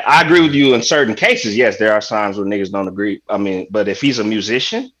any of that. I agree with you in certain cases. Yes, there are times where niggas don't agree. I mean, but if he's a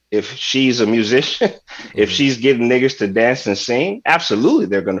musician, if she's a musician, if she's getting niggas to dance and sing, absolutely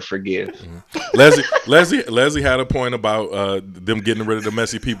they're going to forgive. Leslie had a point about them getting rid of the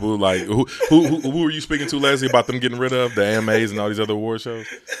messy people. Like who were you speaking to, Leslie, about them getting rid of the AMAs and all these other award shows?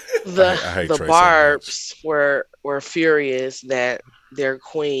 The Barbs were furious that their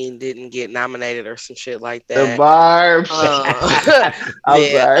queen didn't get nominated or some shit like that. The Barbs. I'm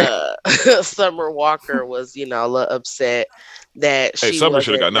sorry. Summer Walker was, a little upset that she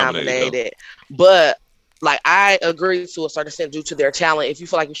wasn't got nominated. But like, I agree to a certain extent due to their talent. If you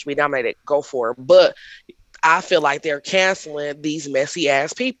feel like you should be nominated, go for it. But I feel like they're canceling these messy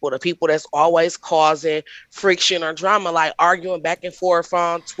ass people, the people that's always causing friction or drama, like arguing back and forth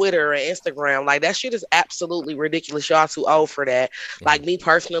on Twitter and Instagram. Like, that shit is absolutely ridiculous. Y'all too old for that. Like, me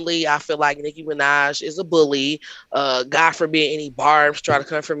personally, I feel like Nicki Minaj is a bully. God forbid any Barbs try to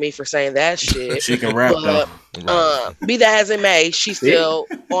come for me for saying that shit. She can rap though. Be that as it may, she's still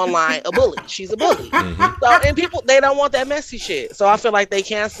online a bully. She's a bully. So, and people, they don't want that messy shit. So I feel like they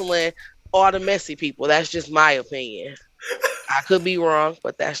canceling all the messy people. That's just my opinion. I could be wrong,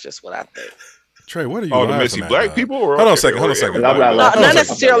 but that's just what I think. Trey, what are you? All the messy black people? Or hold on a second. Not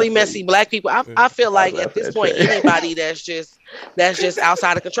necessarily messy black people. I feel like at this point, anybody that's just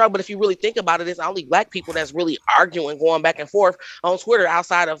outside of control. But if you really think about it, it's only black people that's really arguing, going back and forth on Twitter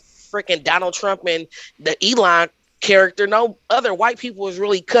outside of freaking Donald Trump and the Elon character. No other white people is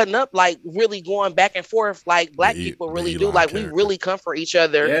really cutting up, like really going back and forth like black people really do. Like, we really come for each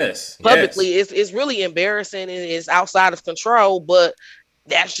other publicly. It's really embarrassing and it's outside of control, but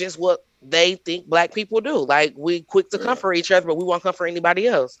that's just what they think black people do. Like, we quick to comfort each other, but we won't comfort anybody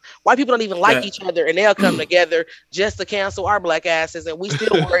else. White people don't even like each other, and they'll come together just to cancel our black asses, and we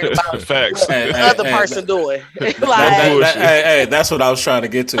still worried about Facts. what the other person doing. Hey, that's what I was trying to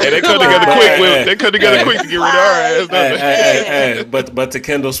get to. Hey, they come together quick. They come together quick to get rid of our ass. Hey, but to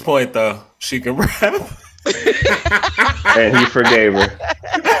Kendall's point though, she can rap. And he forgave her.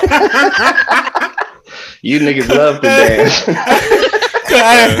 You niggas love to dance.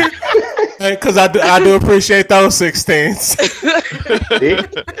 Because I do appreciate those 16s.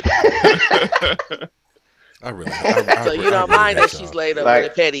 So you don't mind that she's laid up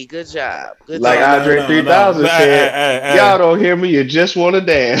with a petty. Good job. Good like job. Andre 3000 said, y'all don't hear me, you just want to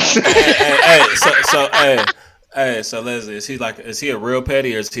dance. So Leslie, is he a real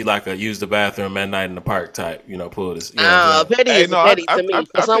petty, or is he like a use the bathroom at night in the park type? Pull this. Petty is petty to me.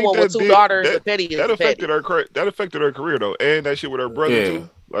 For someone with two daughters, the petty is affected petty. That affected her career though, and that shit with her brother too.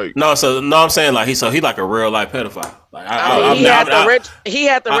 Like I'm saying like he like a real life pedophile. Like he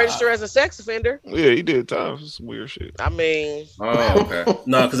had to register as a sex offender. Yeah, he did time for some weird shit. I mean, okay.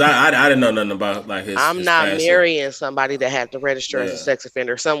 No, because I didn't know nothing about like his. I'm not marrying somebody that had to register as a sex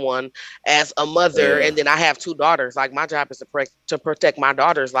offender. Someone as a mother, and then I have two daughters. Like, my job is to protect my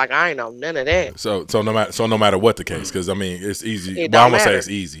daughters. Like, I ain't know none of that. So no matter what the case, because I mean it's easy. It don't I'm gonna say matter. it's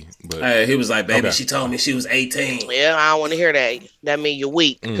easy. But he was like, baby, she told me she was 18. Yeah, I don't want to hear that. That means you're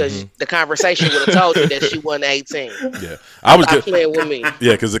weak, because the conversation would have told you that she wasn't 18. Yeah, I was Stop playing with me.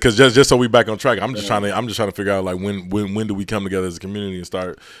 Yeah, because just so we back on track, I'm just trying to figure out like when do we come together as a community and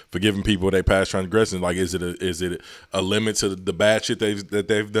start forgiving people their past transgressions? Like, is it a limit to the bad shit that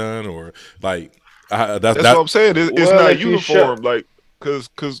they've done, or like that's what I'm saying. It's not uniform. Like, cause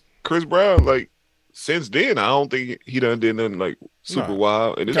Chris Brown, like, since then, I don't think he done did nothing like super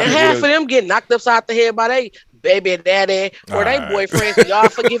wild. And half of them get knocked upside the head by they baby daddy or they boyfriends. Y'all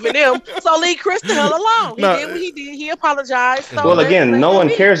forgiving them. So leave Chris the hell alone. He did what he did. He apologized. So well, again, no one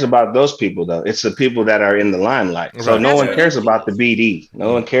cares about those people though. It's the people that are in the limelight. So no one cares about the BD.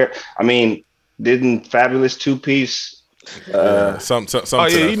 No one cares. I mean, didn't Fabulous two-piece? He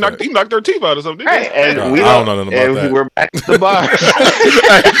knocked her teeth out or something. Hey, and I don't know nothing about that. We're back to the bar. You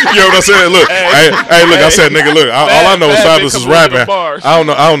know what I said? Look, I said, nigga, look. All I know is Fabulous is rapping. I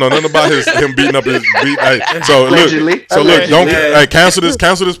don't know nothing about him beating up his beat. So look, don't cancel this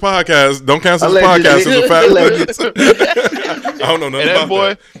podcast. Don't cancel this podcast. I don't know nothing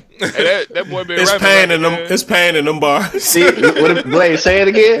about that. That boy been it's rapping. It's pain in them bars. See, what if Blaze say it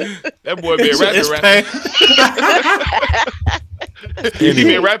again? That boy been rapping. He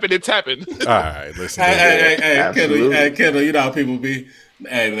been rapping and tapping. All right, listen. Hey, Kendall, you know how people be.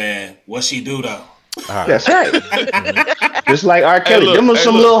 Hey, man, what she do though? That's right. Just like R. Kelly, them was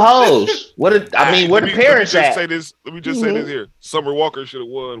some little hoes. What did parents at? Let me just say this here. Summer Walker should have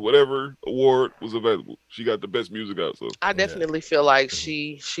won whatever award was available. She got the best music out. So I definitely feel like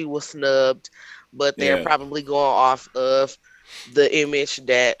she was snubbed, but they're probably going off of the image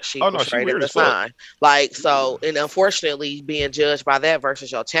that she portrayed at the time. Like, so, and unfortunately, being judged by that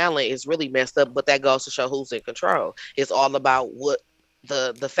versus your talent is really messed up. But that goes to show who's in control. It's all about what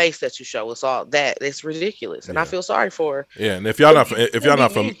the face that you show. It's all that. It's ridiculous, and I feel sorry for her. Yeah, and if y'all not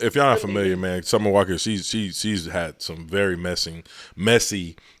familiar, man, Summer Walker, she's had some very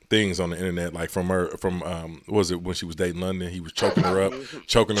messy things on the internet, like from was it when she was dating London? He was choking her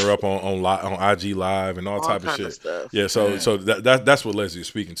up on IG Live and all type of shit. Yeah, so that's what Leslie is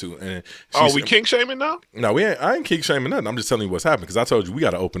speaking to. And we kink shaming now? No, I ain't kink shaming nothing. I'm just telling you what's happening, because I told you we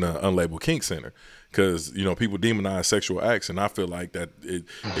got to open an unlabeled kink center. Because, people demonize sexual acts, and I feel like that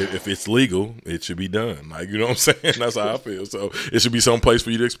if it's legal, it should be done. Like, you know what I'm saying? That's how I feel. So it should be some place for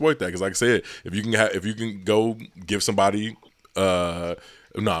you to exploit that. Because, like I said, if you can go give somebody,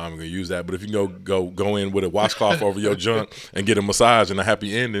 no, I'm gonna use that. But if you go in with a washcloth over your junk and get a massage and a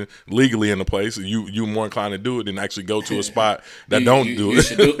happy ending legally in the place, you more inclined to do it than actually go to a spot that don't do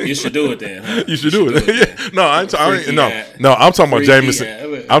it. You should do it then. Huh? You should do it. Yeah. No, I'm talking about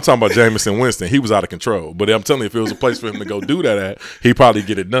Jameson. I'm talking about Jameson Winston. He was out of control. But I'm telling you, if it was a place for him to go do that at, he'd probably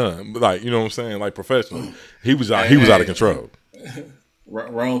get it done. Like, you know what I'm saying? Like, professionally, he was out of control.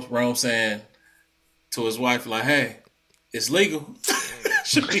 Rome saying to his wife, like, "Hey, it's legal."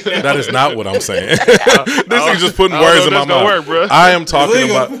 That is not what I'm saying. This is just putting words in my mouth. I am talking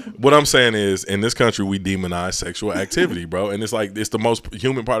about what I'm saying is, in this country we demonize sexual activity, bro, and it's like it's the most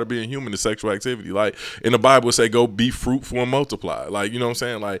human part of being human is sexual activity. Like in the Bible, it say go be fruitful and multiply. Like, you know what I'm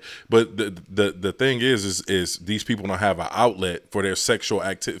saying? Like, but the thing is these people don't have an outlet for their sexual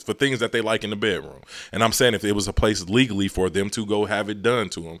activity, for things that they like in the bedroom. And I'm saying if it was a place legally for them to go have it done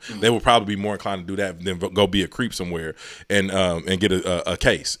to them, they would probably be more inclined to do that than go be a creep somewhere and get a a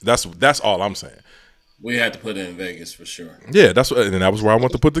case. That's all I'm saying. We had to put it in Vegas for sure. Yeah, and that was where I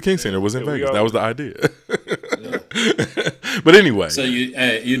wanted to put the King Center. Was in Vegas. That was the idea. But anyway, so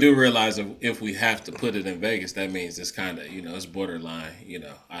you do realize if we have to put it in Vegas, that means it's kind of it's borderline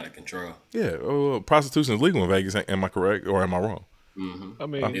out of control. Yeah, prostitution is legal in Vegas. Am I correct or am I wrong? Mm-hmm. I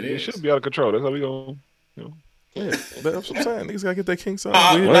mean, it should be out of control. That's how we going. Yeah, that's what I'm saying. Niggas gotta get that king side.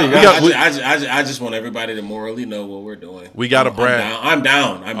 I just want everybody to morally know what we're doing. We got to brag. I'm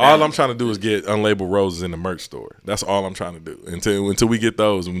down. All I'm trying to do is get unlabeled roses in the merch store. That's all I'm trying to do. Until we get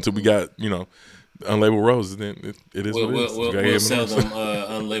those, until we got unlabeled roses, then it is what it is. We'll sell them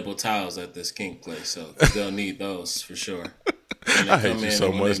unlabeled towels at this kink place, so they'll need those for sure. I hate you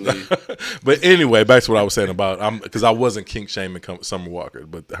so much. But anyway, back to what I was saying about because I wasn't kink shaming Summer Walker,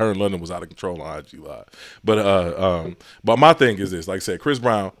 but her in London was out of control on IG Live. But my thing is this: like I said, Chris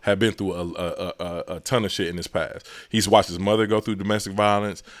Brown had been through a ton of shit in his past. He's watched his mother go through domestic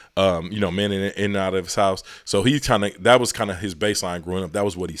violence, men in and out of his house. So that was kind of his baseline growing up. That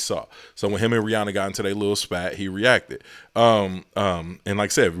was what he saw. So when him and Rihanna got into their little spat, he reacted. And like I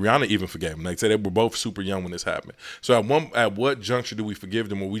said, Rihanna even forgave him. Like I said, they were both super young when this happened. So at what juncture do we forgive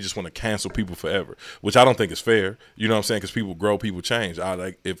them when we just want to cancel people forever? Which I don't think is fair. You know what I'm saying? Because people grow, people change.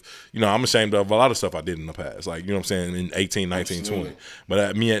 I'm ashamed of a lot of stuff I did in the past. Like, you know what I'm saying? In 18, 19, Absolutely. 20.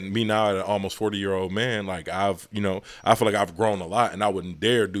 But me now, at an almost 40-year-old man, like I feel like I've grown a lot, and I wouldn't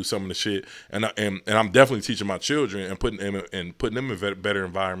dare do some of the shit. And I'm definitely teaching my children and putting them in better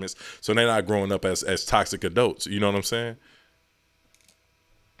environments, so they're not growing up as toxic adults. You know what I'm saying?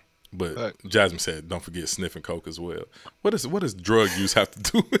 But Jasmine said, "Don't forget sniffing coke as well." What does drug use have to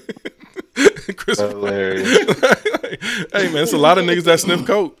do with Chris? Hilarious. Hey man, it's a lot of niggas that sniff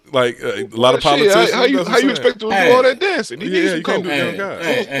coke. Like a lot of politicians. How you expect to do all that dancing? You can't do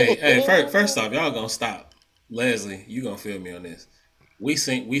Hey, first off, y'all gonna stop. Leslie, you gonna feel me on this? We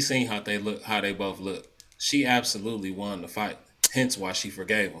seen how they both look. She absolutely won the fight. Hence why she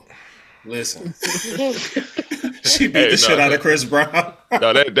forgave him. Listen, she beat the shit out of Chris Brown.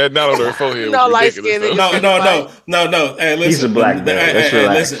 No, that not on her forehead. No, light ridiculous, skin. No. Hey, listen. He's a black man. Let's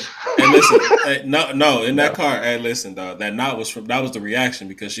relax. Listen. No. In that car. Hey, listen, dog. That was the reaction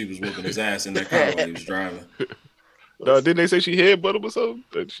because she was whooping his ass in that car while he was driving. Didn't they say she headbutted him or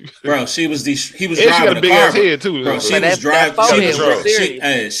something? Bro, he was driving she got a big ass head too. Bro, she was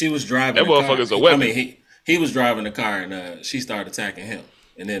driving. She was driving. That motherfucker's a weapon. I mean, he was driving the car and she started attacking him.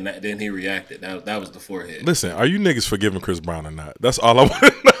 And then he reacted. That was the forehead. Listen, are you niggas forgiving Chris Brown or not? That's all I want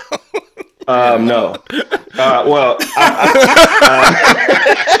to know. No.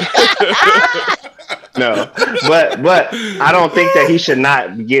 No. But I don't think that he should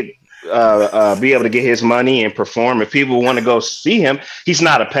not be able to get his money and perform. If people want to go see him, he's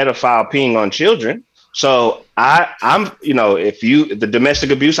not a pedophile peeing on children. So I'm if the domestic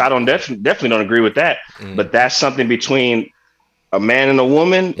abuse, I don't definitely don't agree with that. But that's something between a man and a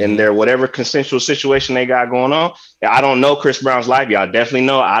woman and their whatever consensual situation they got going on. I don't know Chris Brown's life. Y'all definitely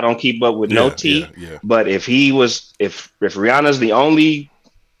know I don't keep up with no tea. Yeah. But if Rihanna's the only,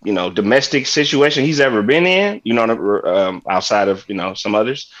 domestic situation he's ever been in, outside of, some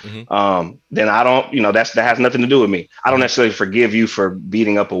others, then I don't, that has nothing to do with me. I don't necessarily forgive you for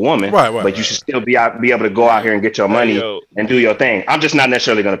beating up a woman, but you should still be able to go out here and get your money and do your thing. I'm just not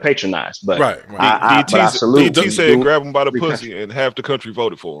necessarily going to patronize, but I salute DT said grab him by the pussy and half the country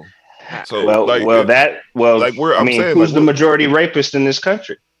voted for him. So who's the majority rapist in this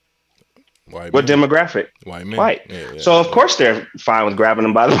country? White what man. Demographic? White men. White. Yeah. So of course they're fine with grabbing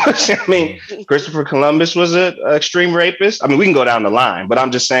them by the pussy. I mean, Christopher Columbus was an extreme rapist. I mean, we can go down the line, but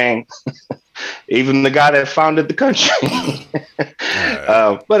I'm just saying, even the guy that founded the country.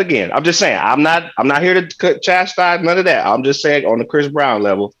 But again, I'm just saying, I'm not here to chastise none of that. I'm just saying on the Chris Brown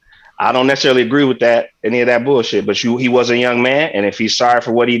level, I don't necessarily agree with any of that bullshit, but he was a young man, and if he's sorry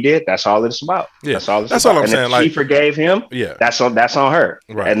for what he did, that's all it's about. Yeah, that's all I'm saying. If she forgave him, that's on her.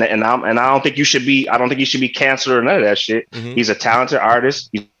 Right. And I don't think you should be. I don't think he should be canceled or none of that shit. Mm-hmm. He's a talented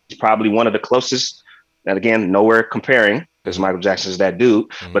artist. He's probably one of the closest. And again, nowhere comparing, because Michael Jackson's that dude.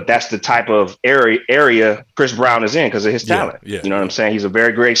 Mm-hmm. But that's the type of area Chris Brown is in because of his talent. Yeah. You know what I'm saying? He's a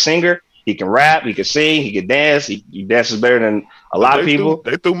very great singer. He can rap, he can sing, he can dance. He dances better than a lot of people.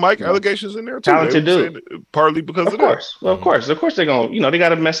 They threw Mike allegations in there too. Talented dude. Partly because of course. Well, of course they're gonna. They got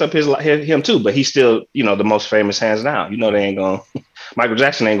to mess up him too. But he's still, the most famous hands down. They ain't going. Michael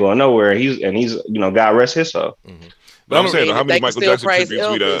Jackson ain't going nowhere. He's God rest his soul. Mm-hmm. But I'm saying how many Michael Jackson tributes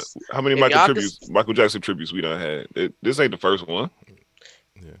we done? How many Michael Jackson tributes we done had? This ain't the first one.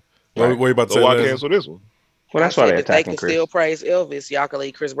 Yeah. What you about to say? Why cancel this one? Well, that's why they can still praise Elvis. Y'all can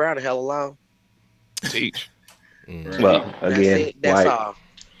leave Chris Brown the hell alone. Teach. Well, again, That's white. all.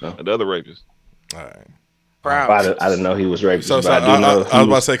 Another rapist. All right. Proud. I didn't know he was rapist. So but I do know I was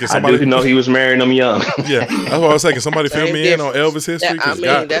about to say, can somebody? I do know he was marrying them young. Yeah, that's what I was saying. Can somebody fill Same me in on difference. Elvis history? I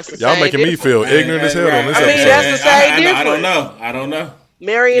mean, that's the y'all same making me feel ignorant as hell on this I mean, episode. that's the same I don't know.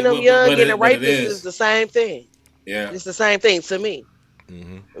 Marrying them young but and a it rapist is. is the same thing. Yeah. It's the same thing to me.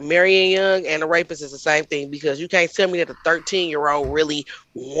 Marrying young and a rapist is the same thing because you can't tell me that a 13-year-old really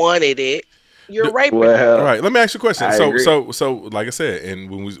wanted it. You're a rapist. Well, all right, let me ask you a question. I So, agree. like I said, and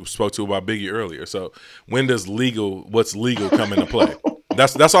when we spoke to about Biggie earlier, so when does what's legal come into play?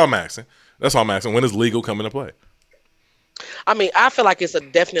 That's all I'm asking. That's all I'm asking. When does legal come into play? I mean, I feel like it's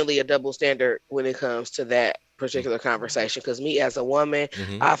definitely a double standard when it comes to that particular conversation. Because me as a woman,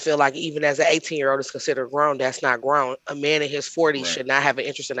 I feel like even as an 18-year-old is considered grown, that's not grown. A man in his 40s should not have an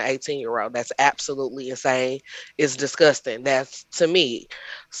interest in an 18-year-old. That's absolutely insane. It's disgusting. That's to me.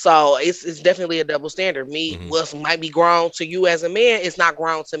 So it's definitely a double standard. Me, what might be grown to you as a man, is not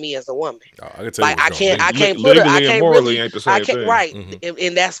grown to me as a woman. I can tell I can't put legally I and can't morally really, ain't the same thing. right.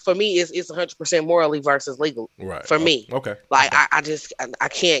 And that's for me. It's 100% morally versus legal. Right. For me. Okay. Like I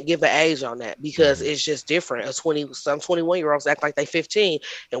can't give an age on that because it's just different. Some 21-year-olds act like they 15,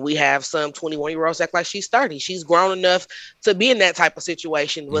 and we have some 21-year-olds act like she's 30. She's grown enough to be in that type of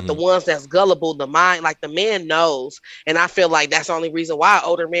situation. But the ones that's gullible, the mind, like the man knows, and I feel like that's the only reason why an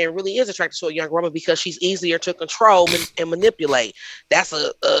older man really is attracted to a younger woman because she's easier to control and manipulate. That's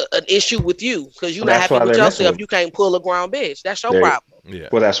an issue with you because you're not happy with yourself. You can't pull a grown bitch. That's your problem. Yeah.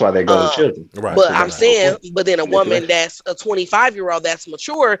 Well, that's why they go to children. Right. But I'm saying, but then a woman that's a 25-year-old that's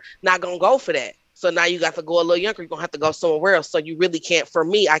mature, not gonna go for that. So now you got to go a little younger. You're gonna have to go somewhere else. So you really can't. For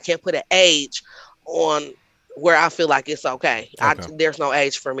me, I can't put an age on where I feel like it's okay. There's no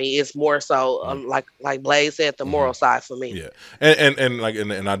age for me. It's more so like Blaze said, the moral side for me. Yeah,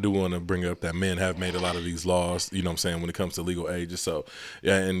 and I do want to bring up that men have made a lot of these laws. You know what I'm saying when it comes to legal ages. So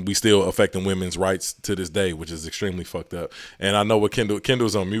yeah, and we still affecting women's rights to this day, which is extremely fucked up. And I know what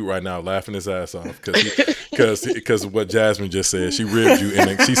Kendall's on mute right now, laughing his ass off because of what Jasmine just said. She ribbed you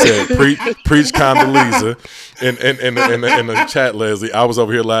and she said preach Condoleezza in the chat, Leslie. I was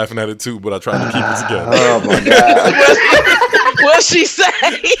over here laughing at it too, but I tried to keep it together. Oh my God. What'd she say?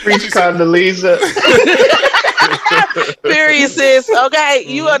 Preach Condoleezza. Period, sis. Okay,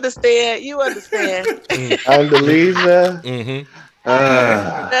 you understand. Condoleezza.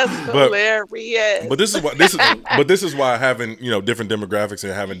 That's hilarious. But this is why having different demographics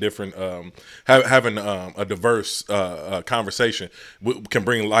and having different having a diverse conversation can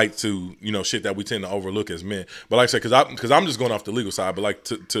bring light to shit that we tend to overlook as men. But like I said, because I'm just going off the legal side. But like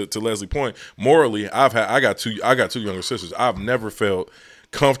to Leslie's point, morally, I got two younger sisters. I've never felt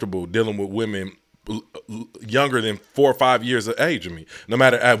comfortable dealing with women younger than 4 or 5 years of age of me, no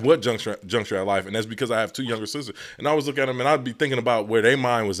matter at what juncture of life. And that's because I have two younger sisters. And I always look at them and I'd be thinking about where their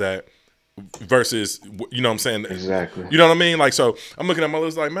mind was at versus, what I'm saying? Exactly. You know what I mean? Like, so I'm looking at my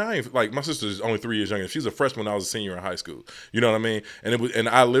list like, man, I ain't, like my sister's only 3 years younger. She's a freshman when I was a senior in high school. You know what I mean? And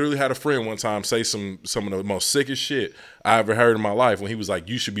I literally had a friend one time say some of the most sickest shit I ever heard in my life when he was like,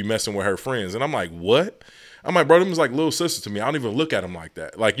 you should be messing with her friends. And I'm like, what? I'm like, bro, them was like little sisters to me. I don't even look at them like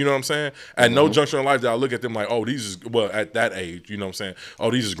that. Like, you know what I'm saying? At no juncture in life that I look at them like, oh, these is, at that age, you know what I'm saying?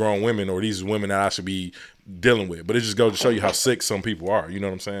 Oh, these is grown women or these is women that I should be dealing with. But it just goes to show you how sick some people are. You know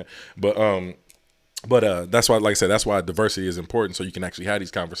what I'm saying? But that's why, like I said, that's why diversity is important, so you can actually have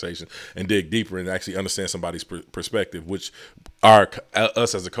these conversations and dig deeper and actually understand somebody's perspective, which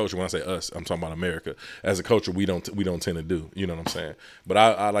us as a culture, when I say us, I'm talking about America, as a culture, we don't tend to do. You know what I'm saying? But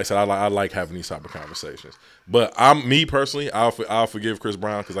I like I said, I like having these type of conversations. But me personally, I'll forgive Chris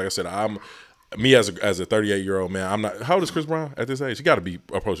Brown because, like I said, I'm me as a 38-year-old man. I'm not. How old is Chris Brown at this age? He got to be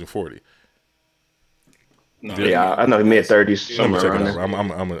approaching 40. No, yeah, I know mid-30s somewhere around there. I'm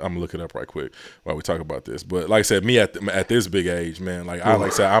gonna look it up right quick while we talk about this. But like I said, me at this big age, man, like I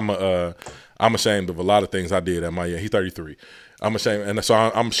said, I'm ashamed of a lot of things I did at my age. He's 33. I'm ashamed, and so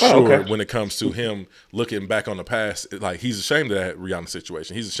I'm sure when it comes to him looking back on the past, like he's ashamed of that Rihanna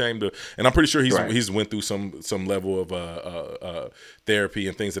situation. He's ashamed of, and I'm pretty sure he's went through some level of therapy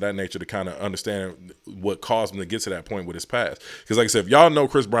and things of that nature to kind of understand what caused him to get to that point with his past. Because like I said, if y'all know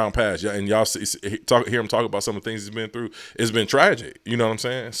Chris Brown past, and y'all hear him talk about some of the things he's been through, it's been tragic. You know what I'm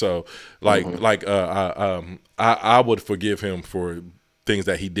saying? So I would forgive him for things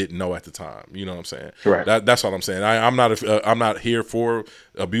that he didn't know at the time. You know what I'm saying? Right. That's what I'm saying. I'm not here for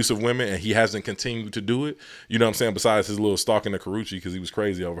abusive women, and he hasn't continued to do it. You know what I'm saying? Besides his little stalking of Karuchi because he was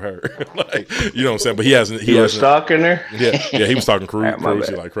crazy over her. Like, you know what I'm saying? But he hasn't. He was stalking her. Yeah, he was stalking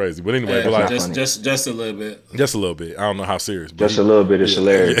Karuchi like crazy. But anyway, but like, just a little bit. Just a little bit. I don't know how serious. But just a little bit is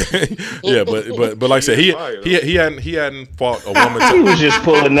hilarious. Yeah, but like I said, he hadn't fought a woman. He was just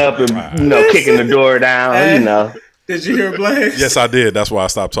pulling up and kicking the door down. Did you hear Blaze? Yes, I did. That's why I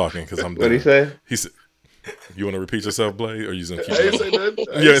stopped talking because I'm. What'd he say? He said, "You want to repeat yourself, Blaze, or you gonna keep?" I didn't say nothing.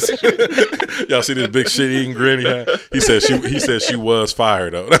 Yes. Y'all see this big shit eating grin he had? He said she was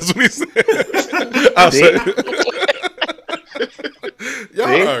fired though. That's what he said. I said.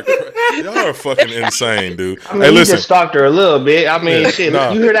 Y'all are fucking insane, dude. I mean, he just stalked her a little bit. I mean, shit.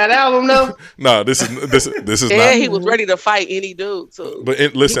 You hear that album though? No, this is and not. He was ready to fight any dude too. But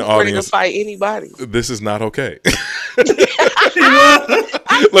listen, he was audience, ready to fight anybody. This is not okay.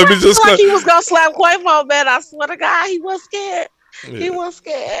 Let me just. Like he was gonna slap Quavo, man. I swear to God, he was scared. Yeah. He was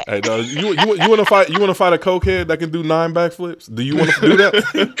scared. Hey, no, you want to fight? You want to fight a cokehead that can do 9 backflips? Do you want to do that?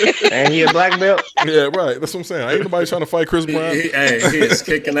 And he a black belt. Yeah, right. That's what I'm saying. Ain't nobody trying to fight Chris Brown. He is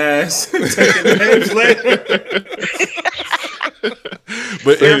kicking ass, taking names later.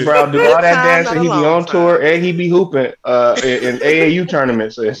 But Chris Brown do all that dancing. He be on tour and he be hooping in AAU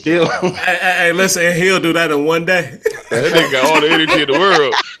tournaments. And still, hey, listen, he'll do that in one day. That nigga got all the energy in the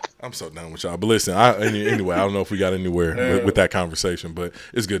world. I'm so done with y'all. But listen, anyway, I don't know if we got anywhere with that conversation, but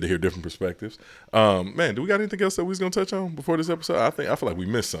it's good to hear different perspectives. Man, do we got anything else that we was gonna touch on before this episode? I feel like we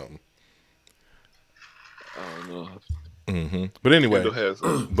missed something. I don't know. Mm-hmm. But anyway,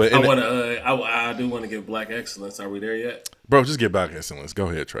 I do want to give Black Excellence. Are we there yet? Bro, just get Black Excellence. Go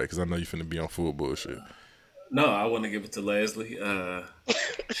ahead, Trey, because I know you finna be on full bullshit. No, I want to give it to Leslie.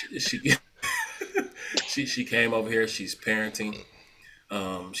 She came over here. She's parenting.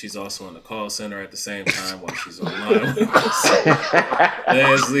 She's also in the call center at the same time while she's online with us.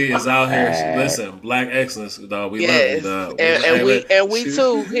 Leslie is out here. Listen, Black Excellence, dog. We love you, dog. And we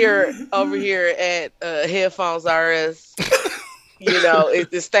too here over here at Headphones RS. You know,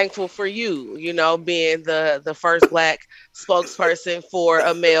 it's thankful for you. You know, being the first Black spokesperson for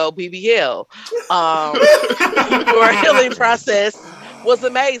a male BBL. Your healing process was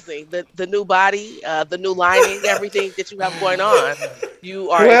amazing. The new body, the new lining, everything that you have going on.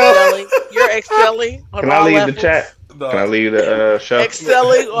 You are excelling. You're excelling on all levels. Can I leave the chat? Can I leave the show?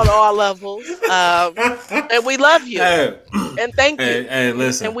 Excelling on all levels. And we love you. Hey, and thank you. Hey,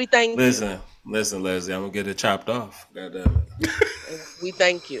 listen. And we thank you. Listen, Leslie, I'm going to get it chopped off. God damn it. We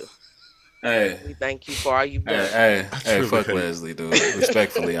thank you. Hey. We thank you for all you've done. Hey, fuck Leslie, dude.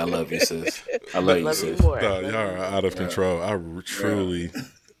 Respectfully, I love you, sis. I love you, sis. Y'all are out of control. I truly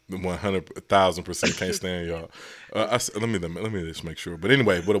 100,000% can't stand y'all. Let me just make sure. But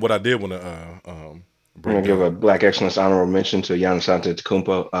anyway, what I did want to I'm gonna give a Black Excellence honorable mention to Giannis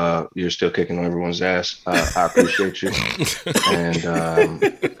Antetokounmpo. You're still kicking on everyone's ass. I appreciate you,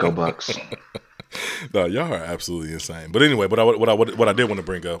 and go Bucks. No, y'all are absolutely insane. But anyway, what I did want to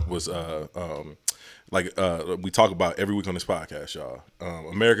bring up was we talk about every week on this podcast, y'all.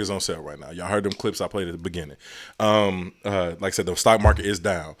 America's on sale right now. Y'all heard them clips I played at the beginning. Like I said, the stock market is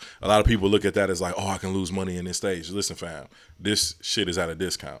down. A lot of people look at that as like, oh, I can lose money in this stage. Listen, fam, this shit is at a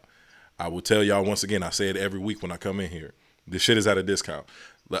discount. I will tell y'all once again, I say it every week when I come in here. This shit is at a discount.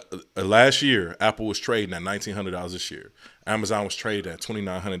 Last year, Apple was trading at $1,900 a share. Amazon was trading at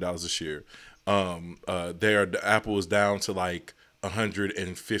 $2,900 a share. Apple is down to like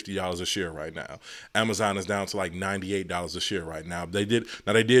 $150 a share right now. Amazon is down to like $98 a share right now. They did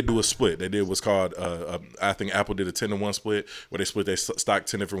do a split. They did what's called I think Apple did a 10-to-1 split where they split their stock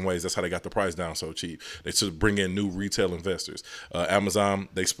 10 different ways. That's how they got the price down so cheap. They just bring in new retail investors. Amazon,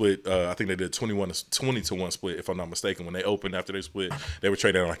 they split. I think they did 20-to-1 split if I'm not mistaken. When they opened after they split, they were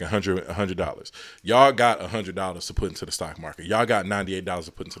trading at like $100. Y'all got $100 to put into the stock market. Y'all got $98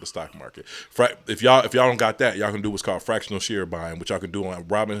 to put into the stock market. If y'all don't got that, y'all can do what's called fractional share buying, which y'all can do on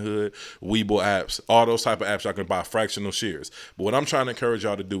Robinhood, Webull apps, all those type of apps. Y'all can buy fractional shares. But what I'm trying to encourage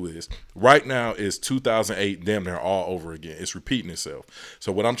y'all to do is, right now is 2008 damn near all over again. It's repeating itself.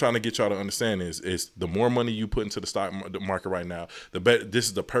 So what I'm trying to get y'all to understand is the more money you put into the stock market right now, this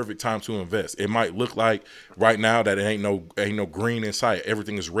is the perfect time to invest. It might look like right now that it ain't no green in sight.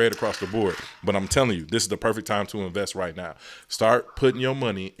 Everything is red across the board. But I'm telling you, this is the perfect time to invest right now. Start putting your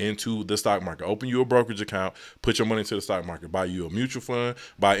money into the stock market. Open you a brokerage account, put your money into the stock market, buy you a mutual fund,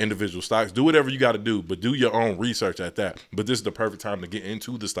 buy individual stocks, do whatever you got to do, but do your own research at that. But this is the perfect time to get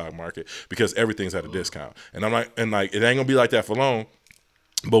into the stock market because everything's at a discount. And it ain't gonna be like that for long.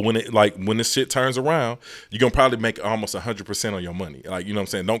 But when this shit turns around, you're gonna probably make almost 100% on your money. Like, you know what I'm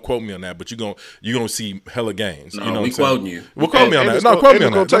saying? Don't quote me on that, but you're gonna see hella gains. No, you know we what I'm quoting saying? you. We'll quote me on that. No, quote me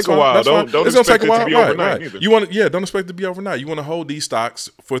on that. It's gonna take a while. Don't it's gonna take expect a it while. to be Right, overnight right. either. Don't expect it to be overnight. You want to hold these stocks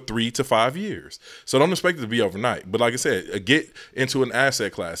for 3 to 5 years. So don't expect it to be overnight. But like I said, get into an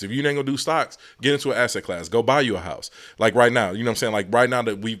asset class. If you ain't gonna do stocks, get into an asset class. Go buy you a house. Like right now, you know what I'm saying? Like right now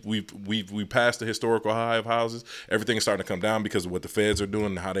that we passed the historical high of houses, everything is starting to come down because of what the feds are doing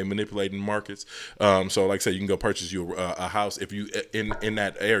and how they manipulating markets. So like I said, you can go purchase you a house. If you in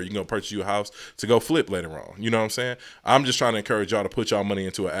that area, you can go purchase you a house to go flip later on. You know what I'm saying? I'm just trying to encourage y'all to put y'all money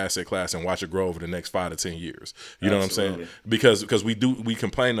into an asset class and watch it grow over the next 5 to 10 years. You know what I'm saying? Because we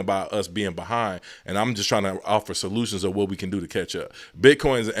complain about us being behind, and I'm just trying to offer solutions of what we can do to catch up.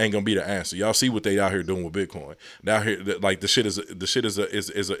 Bitcoin ain't gonna be the answer. Y'all see what they out here doing with Bitcoin. Out here, like the shit is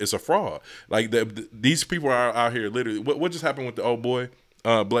a fraud. Like these people are out here literally. What just happened with the old boy?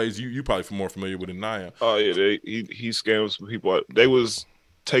 Blaze, you probably more familiar with it than I am. Oh yeah, he scams some people. They was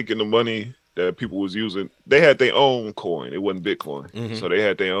taking the money that people was using. They had their own coin. It wasn't Bitcoin, so they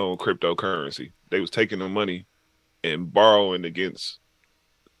had their own cryptocurrency. They was taking the money and borrowing against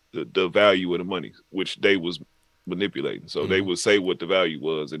the value of the money, which they was manipulating. So they would say what the value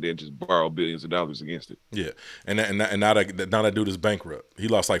was and then just borrow billions of dollars against it. Yeah, and now that dude is bankrupt. He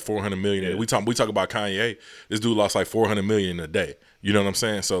lost like $400 million. Yeah. We talk about Kanye. This dude lost like $400 million a day. You know what I'm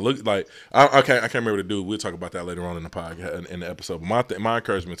saying? So look, like I can't remember the dude. We'll talk about that later on in the podcast in the episode. But my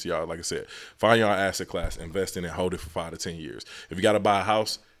encouragement to y'all, like I said, find your asset class, invest in it, hold it for 5 to 10 years. If you got to buy a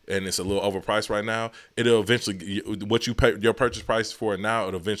house and it's a little overpriced right now, it'll eventually what you pay your purchase price for it now,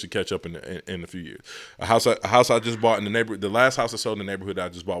 it'll eventually catch up in a few years. A house I just bought in the neighborhood, the last house I sold in the neighborhood that I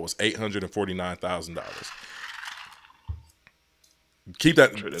just bought was $849,000. Keep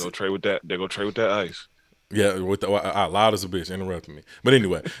that. They're gonna trade with that. They're gonna trade with that ice. Yeah, with the loud as a bitch interrupting me. But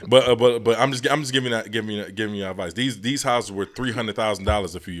anyway, but I'm just giving you advice. These houses were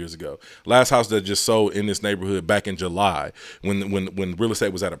 $300,000 a few years ago. Last house that just sold in this neighborhood back in July, when real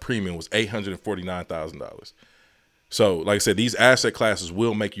estate was at a premium, was $849,000. So, like I said, these asset classes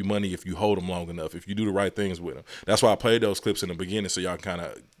will make you money if you hold them long enough, if you do the right things with them. That's why I played those clips in the beginning, so y'all kind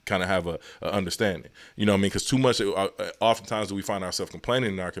of have a understanding. You know what I mean? Because too much, oftentimes do we find ourselves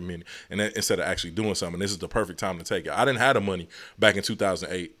complaining in our community and instead of actually doing something. This is the perfect time to take it. I didn't have the money back in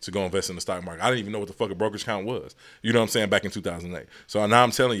 2008 to go invest in the stock market. I didn't even know what the fuck a brokerage account was. You know what I'm saying? Back in 2008. So now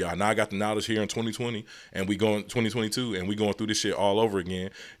I'm telling y'all, now I got the knowledge here in 2020, and we going 2022, and we going through this shit all over again.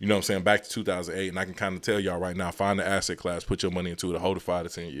 You know what I'm saying? Back to 2008, and I can kind of tell y'all right now, find the asset class, put your money into it, hold it 5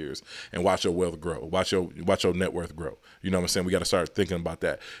 to 10 years, and watch your wealth grow. Watch your net worth grow. You know what I'm saying? We got to start thinking about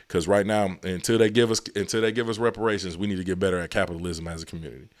that, because right now, until they give us reparations, we need to get better at capitalism as a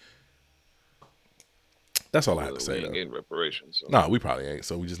community. That's all I have to say. We ain't getting reparations. So. No, we probably ain't.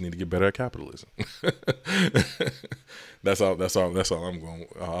 So we just need to get better at capitalism. That's all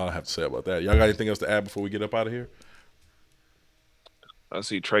I have to say about that. Y'all got anything else to add before we get up out of here? I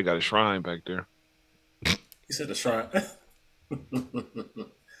see Trey got a shrine back there. He said the shrine.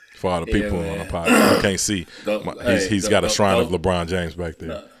 For all the people on the podcast, you can't see. He's got a shrine of LeBron James back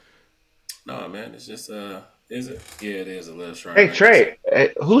there. No, man, it's just is it? Yeah, it is a little shrine. Hey Trey,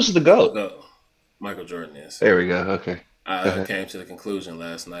 who's the GOAT? Michael Jordan is. There we go. Okay. I came to the conclusion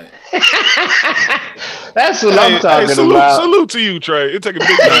last night. That's what I'm talking about. Salute to you, Trey. It take a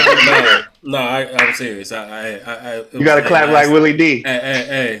big time. No, I'm serious. You got to clap like Willie D.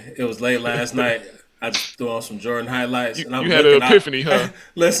 Hey, it was late last night. I just threw on some Jordan highlights. You had an epiphany, huh?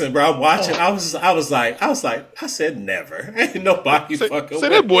 Listen, bro, I'm watching. I said never. Ain't nobody fucking. Say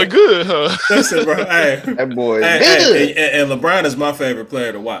that boy good, huh? Listen, bro. Hey, that boy good. And LeBron is my favorite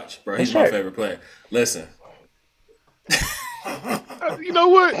player to watch, bro. He's my favorite player. Listen. You know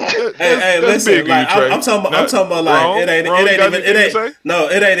what? Hey, listen. Like, I'm talking about like it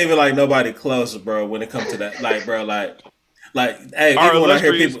ain't even like nobody close, bro. When it comes to that, like, bro, like, hey, even when I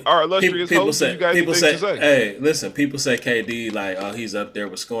hear people say, hey, listen, people say KD, like, oh, he's up there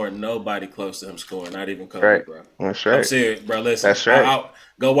with scoring. Nobody close to him scoring, not even Kobe, bro. That's right. I'm serious, bro. Listen, that's right.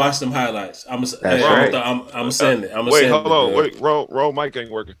 Go watch them highlights. I'm gonna send it. Wait, hold on. Wait, roll mic ain't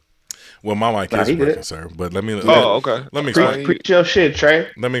working. Well, my mic is working, sir. But let me. Okay. Let me explain. Preach your shit, Trey.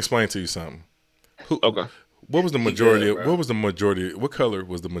 Let me explain to you something. Okay. What was the majority? What color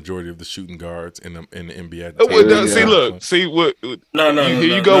was the majority of the shooting guards in the NBA? See what? No.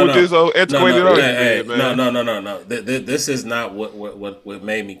 You go with this antiquated argument, man. No. This is not what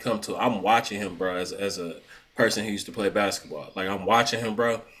made me come to. I'm watching him, bro. As a person who used to play basketball, like I'm watching him,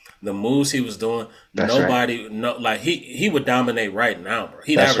 bro. The moves he was doing, he would dominate right now, bro.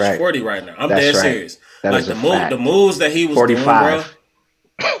 He'd average 40 right now. I'm dead serious. Like the moves that he was 45. Doing,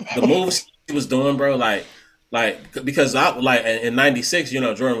 bro. the moves he was doing, bro, like because I like in '96, you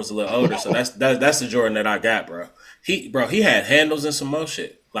know, Jordan was a little older, so that's the Jordan that I got, bro. He had handles and some more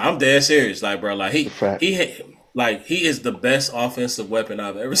shit. Like I'm dead serious, like bro, like he is the best offensive weapon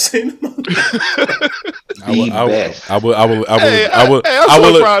I've ever seen. I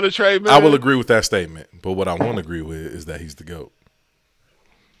will agree with that statement, but what I won't agree with is that he's the GOAT.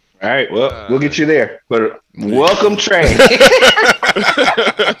 All right, well, we'll get you there. But welcome, Trey.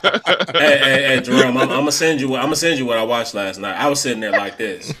 hey, Jerome, I'm gonna send you what I watched last night. I was sitting there like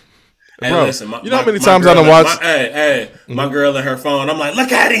this. Hey, bro, listen, you know how many times I done watched? My girl and her phone. I'm like,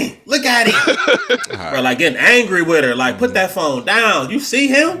 look at him. Bro, like getting angry with her. Like, put that phone down. You see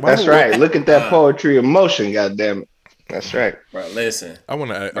him? That's right. Look at that poetry of motion. Goddamn it. That's right, bro. Listen, I want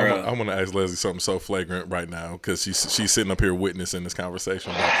to ask Leslie something so flagrant right now because she's sitting up here witnessing this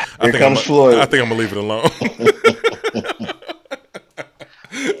conversation. Here comes Floyd. I think I'm gonna leave it alone.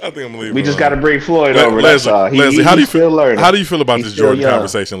 We just got to bring Floyd over. That's all. Leslie, how do you feel? How do you feel about this Jordan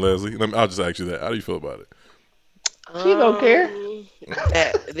conversation, Leslie? I'll just ask you that. How do you feel about it? She don't care.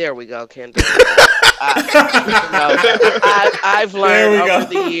 There we go, Kendall. I've learned over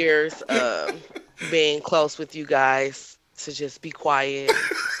the years, being close with you guys, to just be quiet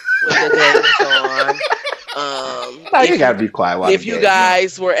when the game is on. You gotta be quiet. If you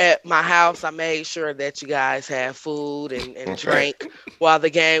guys were at my house, I made sure that you guys had food and drink while the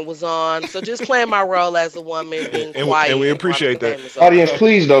game was on. So just playing my role as a woman, being quiet. And we appreciate that. Audience,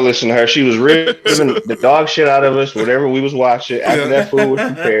 please don't listen to her. She was ripping the dog shit out of us, whatever we was watching. After that food was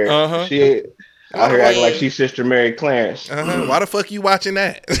prepared, she out here acting like she's Sister Mary Clarence. Why the fuck you watching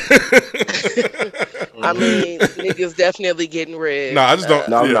that? I mean, niggas definitely getting ribbed. No, I just don't.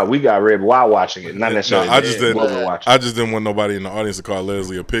 No, we got ribbed while watching it, not necessarily. No, I just didn't want nobody in the audience to call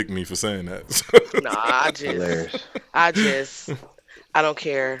Leslie a pick me for saying that. No, I don't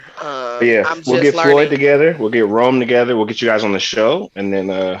care. We'll get Floyd together. We'll get Rome together. We'll get you guys on the show, and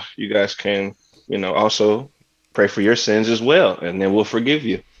then you guys can, also pray for your sins as well, and then we'll forgive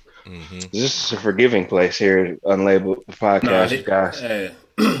you. Mm-hmm. This is a forgiving place here at Unlabeled Podcast, guys.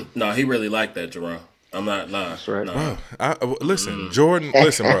 No, he really liked that, Jerome. I'm not lying. That's right. No. Jordan.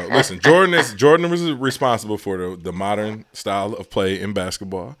 Listen, bro. Listen, Jordan was responsible for the modern style of play in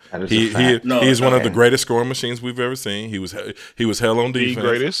basketball. He is one of the greatest scoring machines we've ever seen. He was hell on defense. The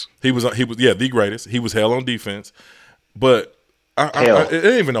greatest. He was the greatest. He was hell on defense, but. I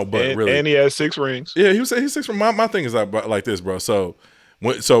didn't even know, but really, and he has 6 rings. Yeah, he's 6 rings. My thing is like this, bro. So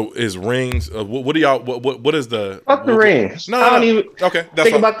his rings. What do y'all? What is the? Fuck the rings. No. Okay,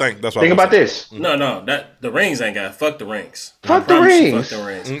 think about this. No, that the rings ain't got. Fuck the rings. Fuck the rings. Fuck the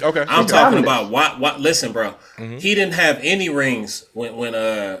rings. Okay, I'm talking about what? Listen, bro. Mm-hmm. He didn't have any rings when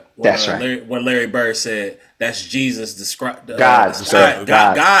Larry Bird said that's Jesus God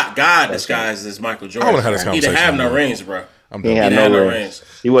disguised as Michael Jordan. I want to have this conversation. He didn't have no rings, bro. He had no rings.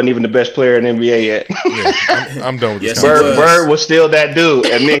 He wasn't even the best player in the NBA yet. Yeah, I'm done with this. Bird was still that dude,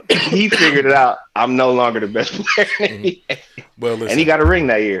 and then he figured it out. I'm no longer the best player in the NBA. Well, listen, and he got a ring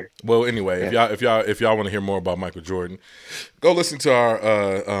that year. Well, anyway, if y'all want to hear more about Michael Jordan, go listen to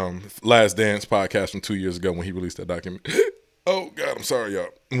our Last Dance podcast from 2 years ago when he released that document. Oh God, I'm sorry, y'all.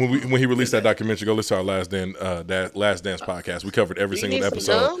 When he released that documentary, go listen to our Last Dance podcast. We covered every single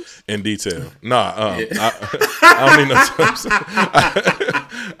episode in detail. Nah, I don't need no times.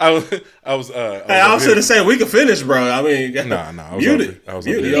 I was going to say we can finish, bro. I mean, I was muted.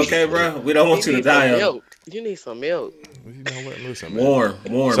 You okay, bro? We don't want you to die. You need some milk. You know what? Listen, man.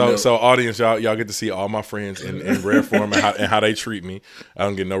 Warm. So audience, y'all get to see all my friends in rare form and how they treat me. I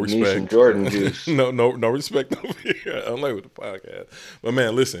don't get no respect. Need some Jordan juice. no respect over here. I'm like with the podcast. But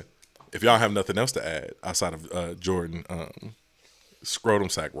man, listen, if y'all have nothing else to add outside of Jordan scrotum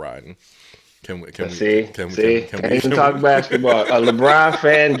sack riding, can we even talk basketball? A LeBron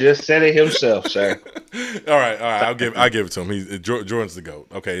fan just said it himself, sir. All right. I'll give it to him. Jordan's the GOAT.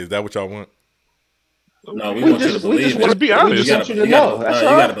 Okay, is that what y'all want? No, we want you to believe. We just want to be honest. We want you to know. That's all. You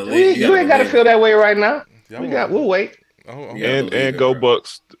gotta believe. You ain't got to feel that way right now. We'll wait. And go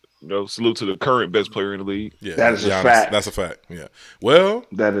Bucks. Salute to the current best player in the league. Yeah, that is a fact. That's a fact. Yeah. Well,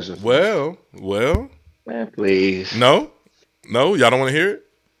 that is a fact. Well. Man, please. No, y'all don't want to hear it.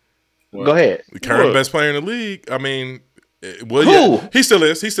 What? Go ahead. The current best player in the league. I mean, who? Yeah, he still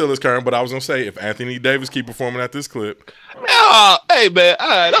is current. But I was gonna say, if Anthony Davis keep performing at this clip, hey man, all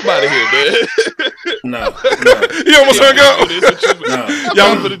right, I'm out of here, man. No. You almost hung up.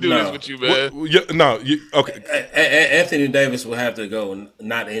 Y'all gonna do this with you, man. Okay. Anthony Davis will have to go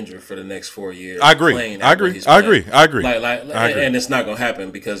not injured for the next 4 years. I agree. I agree. And it's not gonna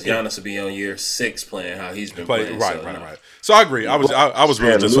happen because Giannis will be on year 6 playing how he's been playing. Right. So I agree. I was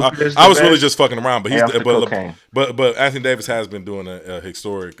really just fucking around, but Anthony Davis has been doing a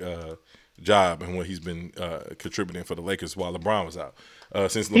historic job and what he's been contributing for the Lakers while LeBron was out.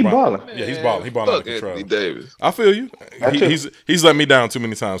 Since LeBron, he's balling. Yeah, he's balling. He's balling out of control. Anthony Davis. I feel you. He's let me down too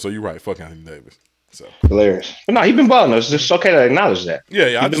many times. So you're right. Fuck Anthony Davis. So hilarious. But no, he's been balling. It's just okay to acknowledge that.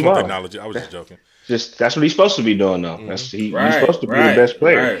 Yeah. I just want to acknowledge it. I was just joking. Just that's what he's supposed to be doing, though. He's supposed to be the best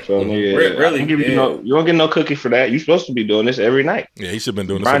player. Right. So really, you won't get no cookie for that. You're supposed to be doing this every night. Yeah, he should have been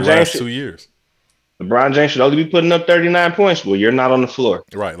doing this for the last 2 years. LeBron James should only be putting up 39 points. Well, you're not on the floor,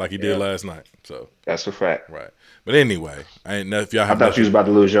 right? Like he did last night. So that's a fact, right? But anyway, I ain't know if y'all. I thought you was about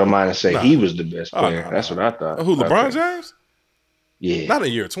to lose your mind and say he was the best player. That's what I thought. Who, LeBron James? Yeah, not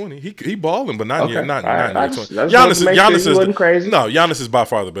in year 20. He balling, but not in year 20. Giannis wasn't crazy. No, Giannis is by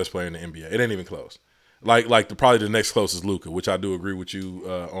far the best player in the NBA. It ain't even close. Probably the next closest Luka, which I do agree with you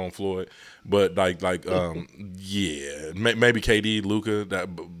on Floyd. But maybe KD, Luka,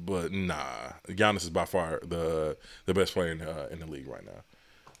 but nah, Giannis is by far the best player in the league right now.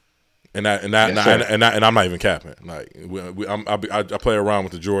 And I'm not even capping. Like I play around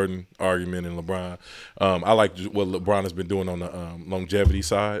with the Jordan argument and LeBron. I like what LeBron has been doing on the longevity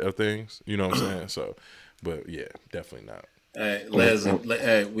side of things. You know what I'm saying? So, but yeah, definitely not. Hey, Leslie.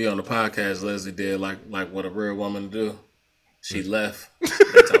 We on the podcast. Leslie did like what a real woman do. She left.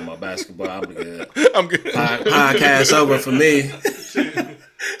 They talking about basketball. I'm good. Podcast over for me.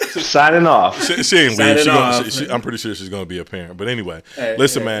 Signing off. She ain't leave. I'm pretty sure she's going to be a parent. But anyway,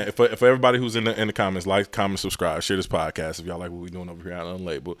 listen, man. For everybody who's in the comments, like, comment, subscribe, share this podcast if y'all like what we're doing over here on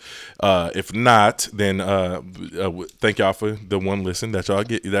Unlabeled. If not, then thank y'all for the one listen that y'all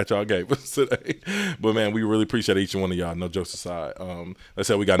gave us today. But man, we really appreciate each one of y'all. No jokes aside. Let's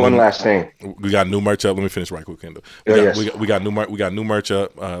say we got last thing. We got new merch up. Let me finish right quick, Kendall. We got new merch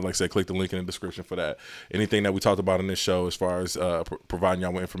up. Like I said, click the link in the description for that. Anything that we talked about in this show, as far as providing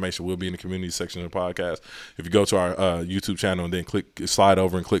y'all with information, will be in the community section of the podcast. If you go to our YouTube channel and then slide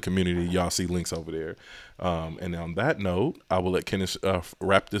over and click community, y'all see links over there. And on that note, I will let Kenneth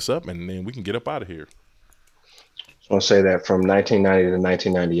wrap this up, and then we can get up out of here. I just want to say that from 1990 to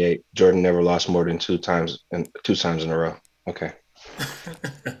 1998, Jordan never lost more than two times in a row. Okay.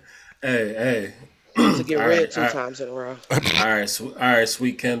 Hey. To get rid 2 times in a row. All right,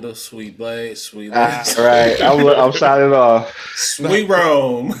 sweet Kendall, sweet Blade, sweet Blade. All right, I'm signing off. Sweet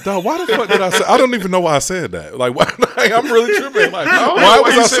Rome. Dog, why the fuck did I say? I don't even know why I said that. Like, why? I'm really tripping. Like, why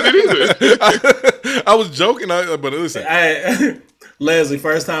was I saying it either? I was joking, but listen. Hey, Leslie,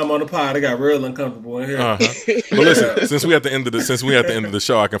 first time on the pod, I got real uncomfortable in here. But listen, since we at the end of the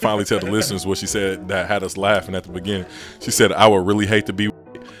show, I can finally tell the listeners what she said that had us laughing at the beginning. She said, "I would really hate to be."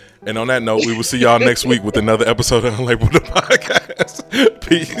 And on that note, we will see y'all next week with another episode of Unlabeled the Podcast.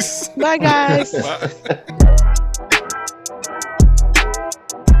 Peace. Bye, guys. Bye.